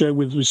good picture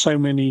with so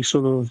many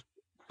sort of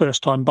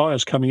first-time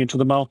buyers coming into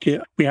the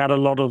market. We had a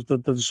lot of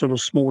the sort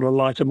of smaller,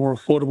 lighter, more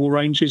affordable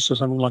ranges, so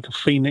something like a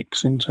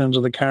Phoenix in terms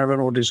of the Caravan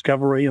or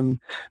Discovery, and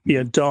the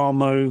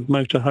Adamo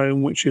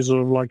motorhome, which is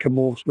sort of like a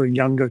more sort of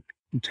younger,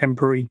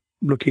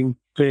 contemporary-looking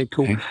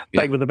vehicle.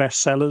 They were the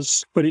best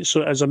sellers. But it's,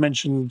 as I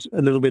mentioned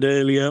a little bit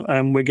earlier,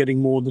 we're getting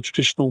more of the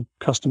traditional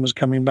customers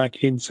coming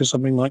back in. So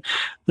something like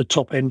the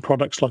top-end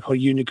products like our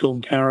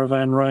Unicorn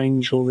Caravan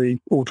range or the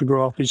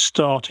Autograph is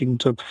starting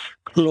to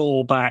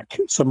claw back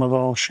some of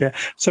our share.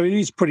 So it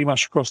is pretty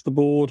much across the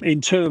board. In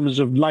terms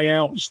of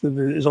layouts,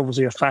 there's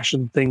obviously a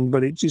fashion thing,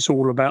 but it's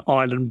all about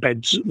island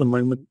beds at the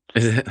moment.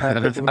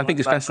 I think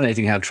it's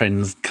fascinating how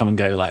trends come and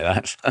go like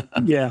that.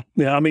 Yeah.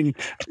 I mean,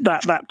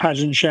 that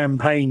pageant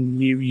champagne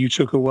you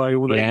took away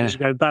all the years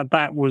ago.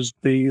 That was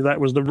the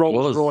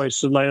Rolls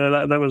Royce, and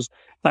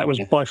that was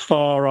by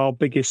far our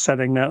biggest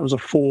selling. That was a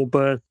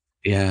 4-berth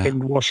in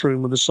the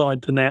washroom with a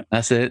side to net.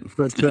 That's it.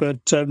 But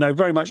no,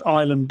 very much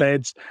island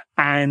beds,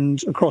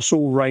 and across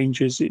all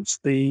ranges, it's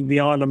the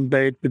island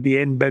bed with the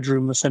end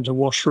bedroom, the centre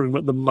washroom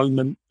at the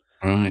moment.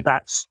 Right.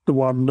 That's the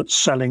one that's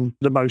selling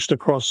the most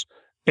across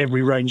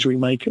every range we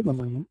make at the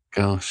moment.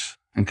 Gosh,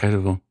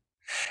 incredible.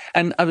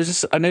 And I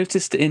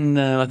noticed in,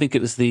 I think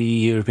it was the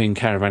European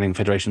Caravanning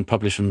Federation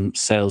published some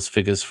sales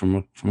figures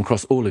from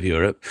across all of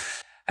Europe.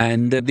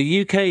 And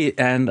the UK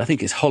and I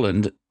think it's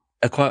Holland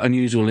are quite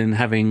unusual in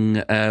having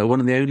one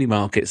of the only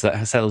markets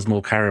that sells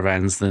more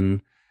caravans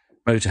than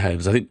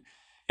motorhomes. I think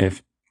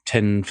if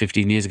 10,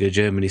 15 years ago,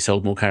 Germany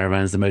sold more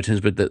caravans than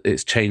motorhomes, but that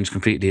it's changed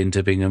completely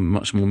into being a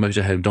much more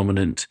motorhome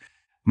dominant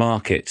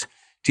market.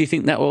 Do you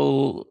think that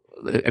will...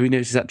 Have you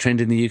noticed that trend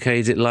in the UK?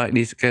 Is it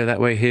likely to go that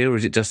way here, or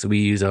is it just that we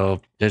use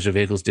our leisure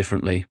vehicles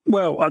differently?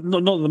 Well,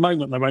 not at the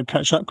moment. They won't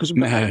catch up because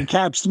we're making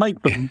cabs to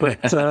make them.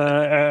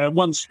 But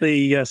once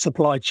the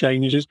supply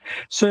changes,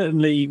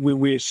 certainly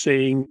we're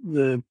seeing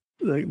the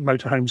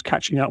motorhomes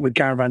catching up with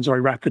caravans very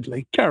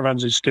rapidly.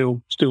 Caravans is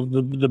still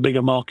the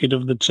bigger market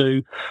of the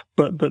two,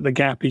 but the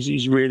gap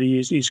is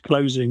really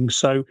closing.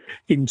 So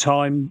in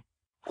time,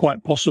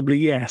 quite possibly,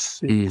 yes.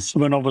 I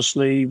mean,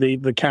 obviously,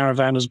 the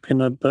caravan has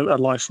been a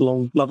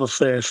lifelong love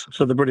affair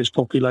for the British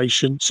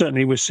population.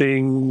 Certainly, we're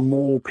seeing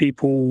more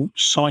people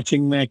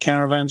sighting their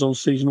caravans on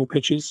seasonal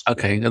pitches.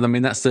 Okay, I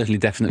mean, that's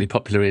definitely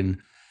popular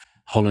in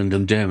Holland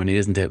and Germany,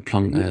 isn't it?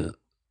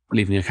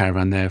 Leaving a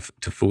caravan there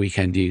for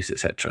weekend use,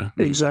 etc.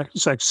 Exactly.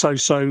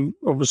 So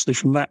obviously,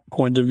 from that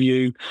point of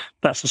view,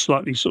 that's a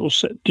slightly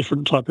sort of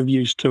different type of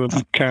use to a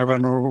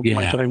caravan or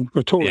motorhome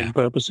for touring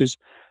purposes.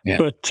 Yeah.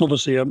 But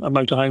obviously, a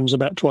motorhome is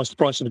about twice the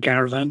price of a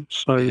caravan.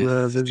 So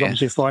there's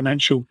obviously a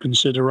financial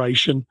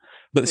consideration.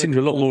 But there seems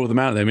a lot more of them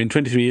out there. I mean,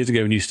 23 years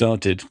ago when you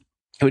started,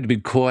 it would have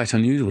been quite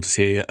unusual to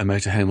see a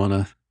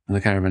motorhome on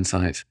the caravan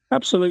site.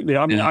 Absolutely.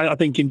 I mean, I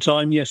think in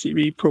time, yes,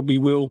 it probably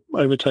will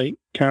overtake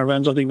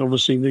caravans. I think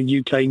obviously the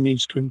UK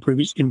needs to improve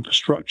its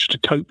infrastructure to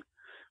cope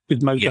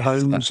with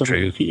motorhomes. Yes, that's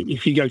true.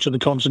 If you go to the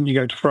continent, you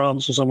go to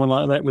France or someone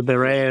like that with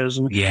their airs,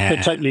 and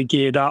they're totally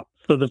geared up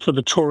for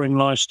the touring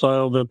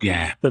lifestyle,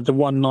 the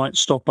one night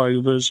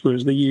stopovers,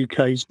 whereas the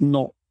UK's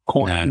not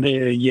quite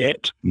there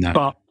yet.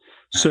 But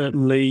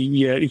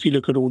certainly, if you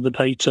look at all the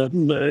data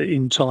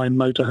in time,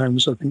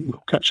 motorhomes, I think,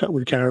 will catch up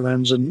with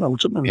caravans and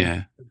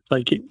ultimately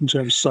take it in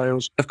terms of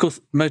sales. Of course,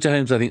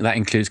 motorhomes, I think that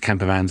includes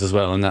camper vans as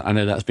well. And I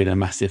know that's been a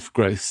massive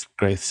growth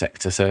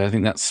sector. So I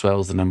think that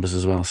swells the numbers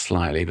as well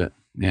slightly. But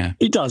yeah,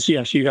 it does.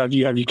 Yes, you have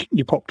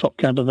your pop top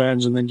camper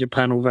vans and then your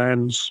panel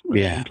vans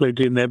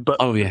included in there. But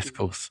yes, of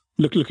course.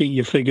 Looking at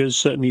your figures,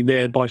 certainly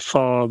they're by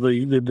far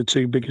the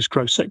two biggest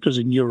growth sectors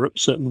in Europe.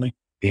 Certainly.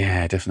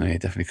 Yeah,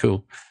 definitely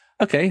cool.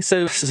 Okay,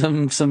 so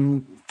some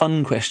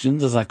fun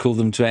questions, as I call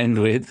them, to end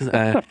with.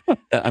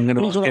 I'm going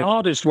to These are the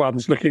hardest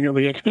ones. Looking at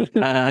the,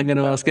 I'm going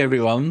to ask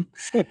everyone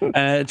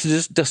to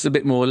just a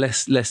bit more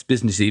less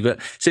businessy. But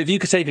so, if you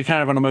could take a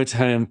caravan or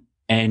motorhome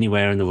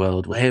anywhere in the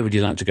world, where would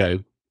you like to go?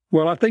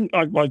 Well, I think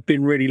I've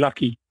been really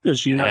lucky,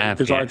 as you know,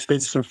 because I've been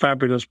to some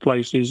fabulous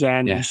places,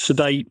 and to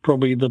date,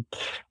 probably the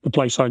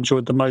place I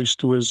enjoyed the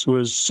most was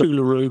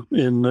Uluru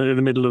in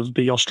the middle of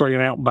the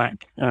Australian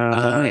outback.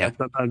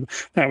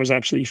 That was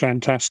absolutely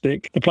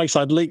fantastic. The place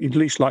I'd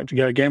least like to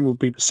go again would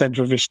be the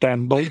centre of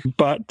Istanbul.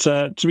 But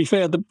to be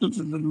fair, the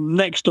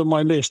next on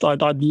my list,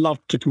 I'd love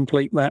to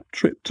complete that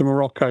trip to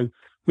Morocco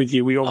with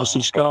you. We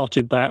obviously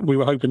started that. We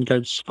were hoping to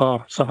go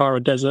to Sahara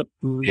Desert.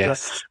 And,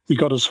 we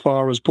got as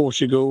far as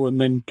Portugal,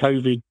 and then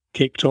COVID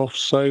kicked off.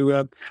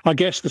 So I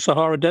guess the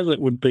Sahara Desert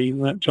would be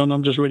that, John.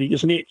 I'm just really,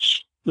 it's an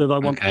itch that I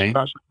want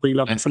to really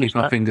love. Let's keep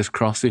our fingers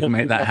crossed we can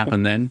make that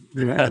happen then.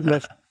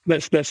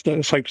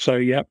 Let's hope so,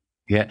 yeah.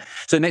 Yeah.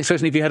 So next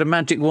question, if you had a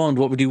magic wand,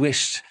 what would you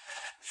wish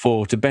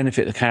for to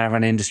benefit the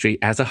caravan industry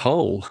as a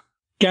whole?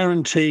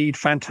 Guaranteed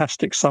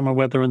fantastic summer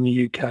weather in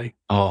the UK.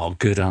 Oh,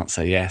 good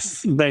answer,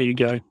 yes. There you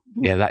go.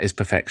 Yeah, that is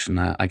perfection.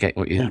 I get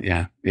what you...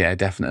 Yeah,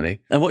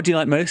 definitely. And what do you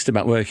like most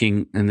about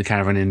working in the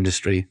caravan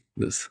industry?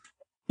 It's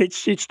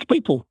the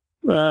people.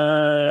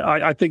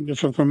 I think that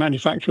from a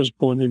manufacturer's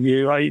point of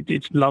view,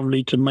 it's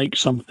lovely to make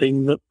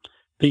something that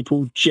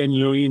people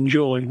genuinely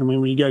enjoy. I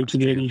mean, when you go to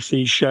the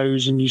NEC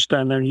shows and you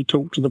stand there and you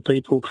talk to the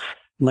people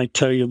and they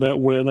tell you about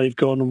where they've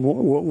gone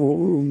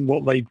and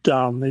what they've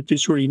done,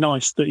 it's really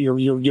nice that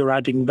you're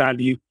adding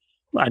value.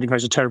 Adding value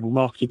is a terrible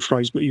marketing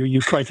phrase, but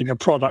you're creating a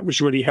product which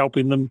is really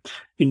helping them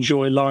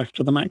enjoy life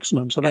to the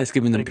maximum. So that's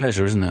giving them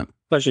pleasure, isn't it?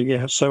 Pleasure,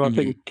 yeah. So I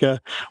think,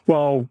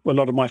 while a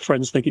lot of my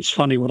friends think it's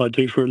funny what I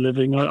do for a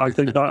living, I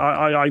think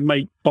I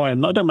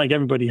don't make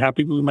everybody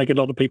happy, but we make a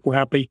lot of people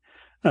happy.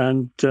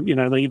 And,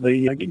 they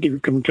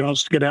give them a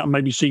chance to get out and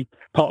maybe see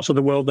parts of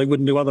the world they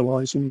wouldn't do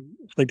otherwise if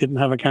they didn't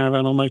have a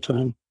caravan or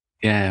motorhome.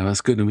 Yeah,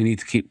 that's good. And we need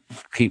to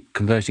keep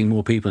converting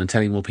more people and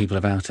telling more people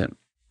about it.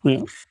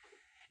 Yeah.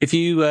 If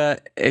you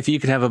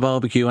could have a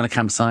barbecue on a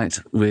campsite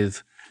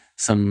with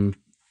some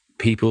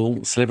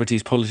people,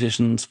 celebrities,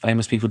 politicians,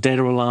 famous people, dead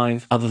or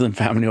alive, other than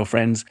family or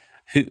friends,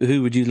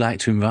 who would you like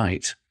to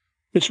invite?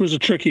 This was a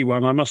tricky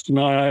one. I must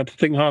admit, I had to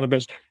think hard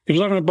about it. If I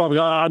was having a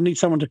barbecue, I need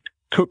someone to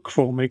cook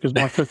for me because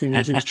my cooking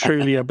is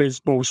truly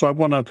abysmal. So I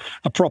want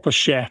a proper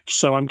chef.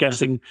 So I'm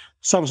guessing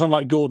someone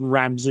like Gordon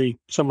Ramsay,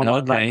 someone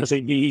like that, because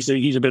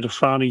he's a bit of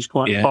fun. He's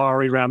quite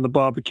fiery around the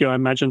barbecue, I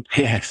imagine.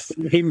 Yes.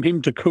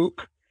 Him to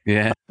cook.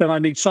 Yeah. Then I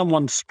need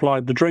someone to supply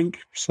the drink,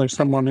 so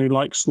someone who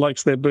likes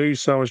their booze.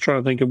 So I was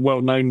trying to think of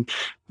well-known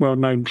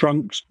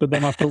drunks, but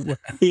then I thought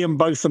Ian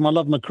Botham. I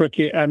love my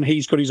cricket, and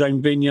he's got his own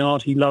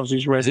vineyard. He loves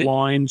his red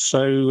wine,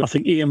 so I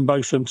think Ian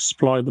Botham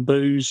supply the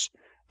booze,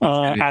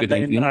 and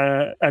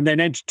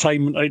then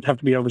entertainment. It'd have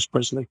to be Elvis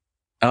Presley.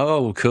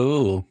 Oh,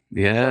 cool!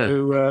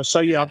 Yeah. So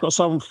I've got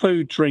some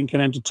food, drink,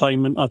 and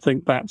entertainment. I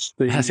think that's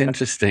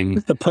interesting.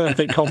 The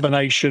perfect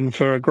combination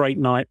for a great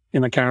night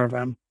in a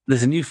caravan.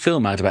 There's a new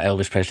film out about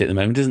Elvis Presley at the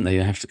moment, isn't there?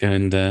 You have to go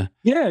and...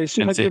 it's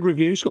had good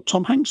reviews. It's got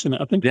Tom Hanks in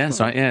it, I think. Yeah, that's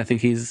right. Yeah, I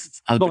think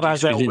he's... Not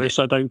as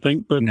Elvis, I don't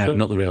think. But, no,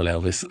 not the real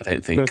Elvis, I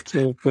don't think.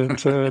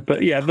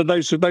 But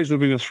those would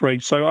be the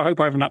three. So I hope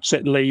I haven't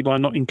upset Lee by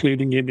not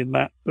including him in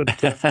that.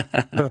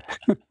 But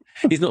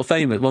he's not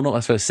famous. Well, not,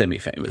 I suppose,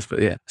 semi-famous,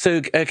 but yeah.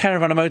 So a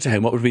caravan or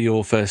motorhome, what would be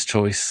your first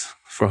choice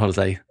for a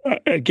holiday?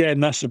 Again,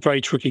 that's a very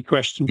tricky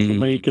question for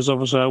me because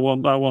obviously I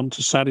want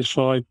to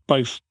satisfy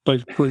both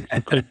groups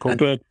of people,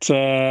 but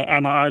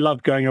and I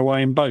love going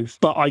away in both.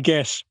 But I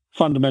guess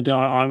fundamentally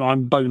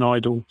I'm bone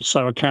idle,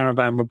 so a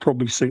caravan would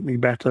probably suit me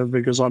better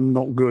because I'm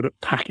not good at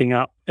packing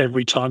up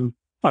every time.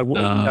 I would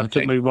have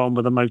to move on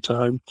with a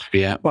motorhome.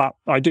 Yeah, but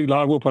I do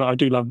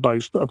love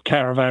both. But a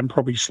caravan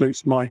probably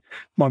suits my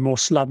more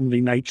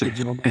slovenly nature.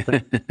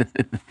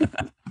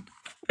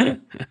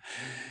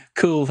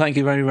 Cool. Thank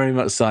you very, very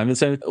much, Simon.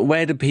 So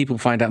where do people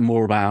find out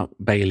more about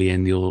Bailey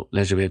and your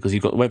leisure vehicles?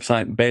 You've got the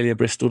website,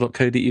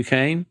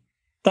 baileybristol.co.uk.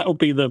 That'll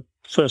be the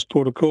first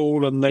port of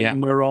call. And then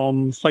we're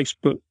on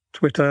Facebook,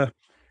 Twitter,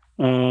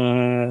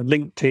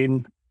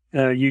 LinkedIn,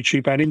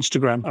 YouTube and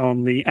Instagram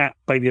on the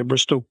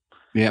 @Bailey@Bristol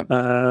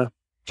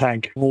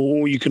tag.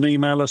 Or you can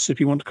email us if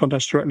you want to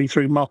contact us directly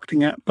through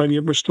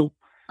marketing@Bailey@Bristol.co.uk.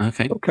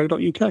 Okay.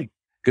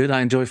 Good.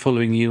 I enjoy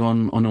following you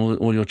on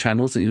all your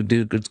channels. That you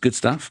do good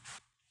stuff.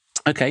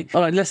 Okay.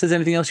 All right. Unless there's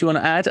anything else you want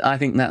to add, I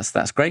think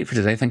that's great for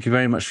today. Thank you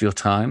very much for your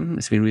time.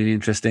 It's been really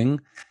interesting.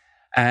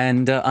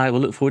 And I will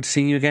look forward to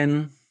seeing you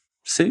again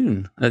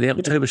soon at the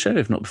October show,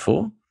 if not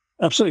before.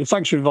 Absolutely.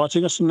 Thanks for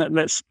inviting us. And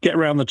let's get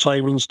around the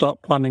table and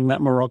start planning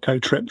that Morocco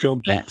trip,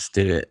 John. Let's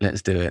do it.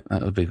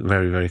 That would be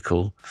very, very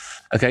cool.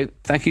 Okay.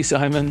 Thank you,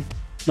 Simon.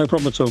 No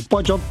problem at all.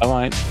 Bye, John. All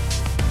right.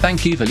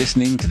 Thank you for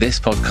listening to this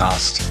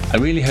podcast. I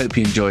really hope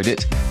you enjoyed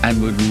it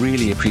and would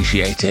really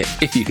appreciate it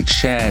if you could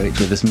share it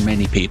with as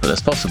many people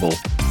as possible.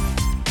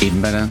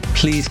 Even better,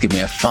 please give me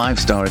a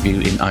 5-star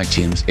review in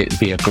iTunes. It'd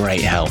be a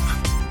great help.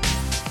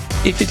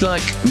 If you'd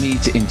like me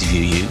to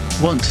interview you,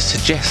 want to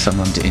suggest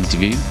someone to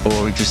interview,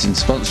 or interested in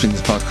sponsoring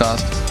this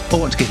podcast, or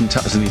want to get in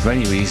touch with me for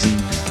any reason,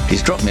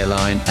 please drop me a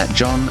line at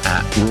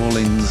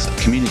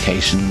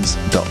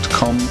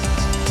john@rawlingscommunications.com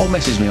or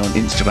message me on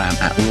Instagram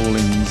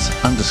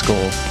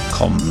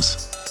 @rawlings_comms.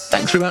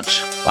 Thanks very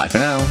much. Bye for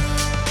now.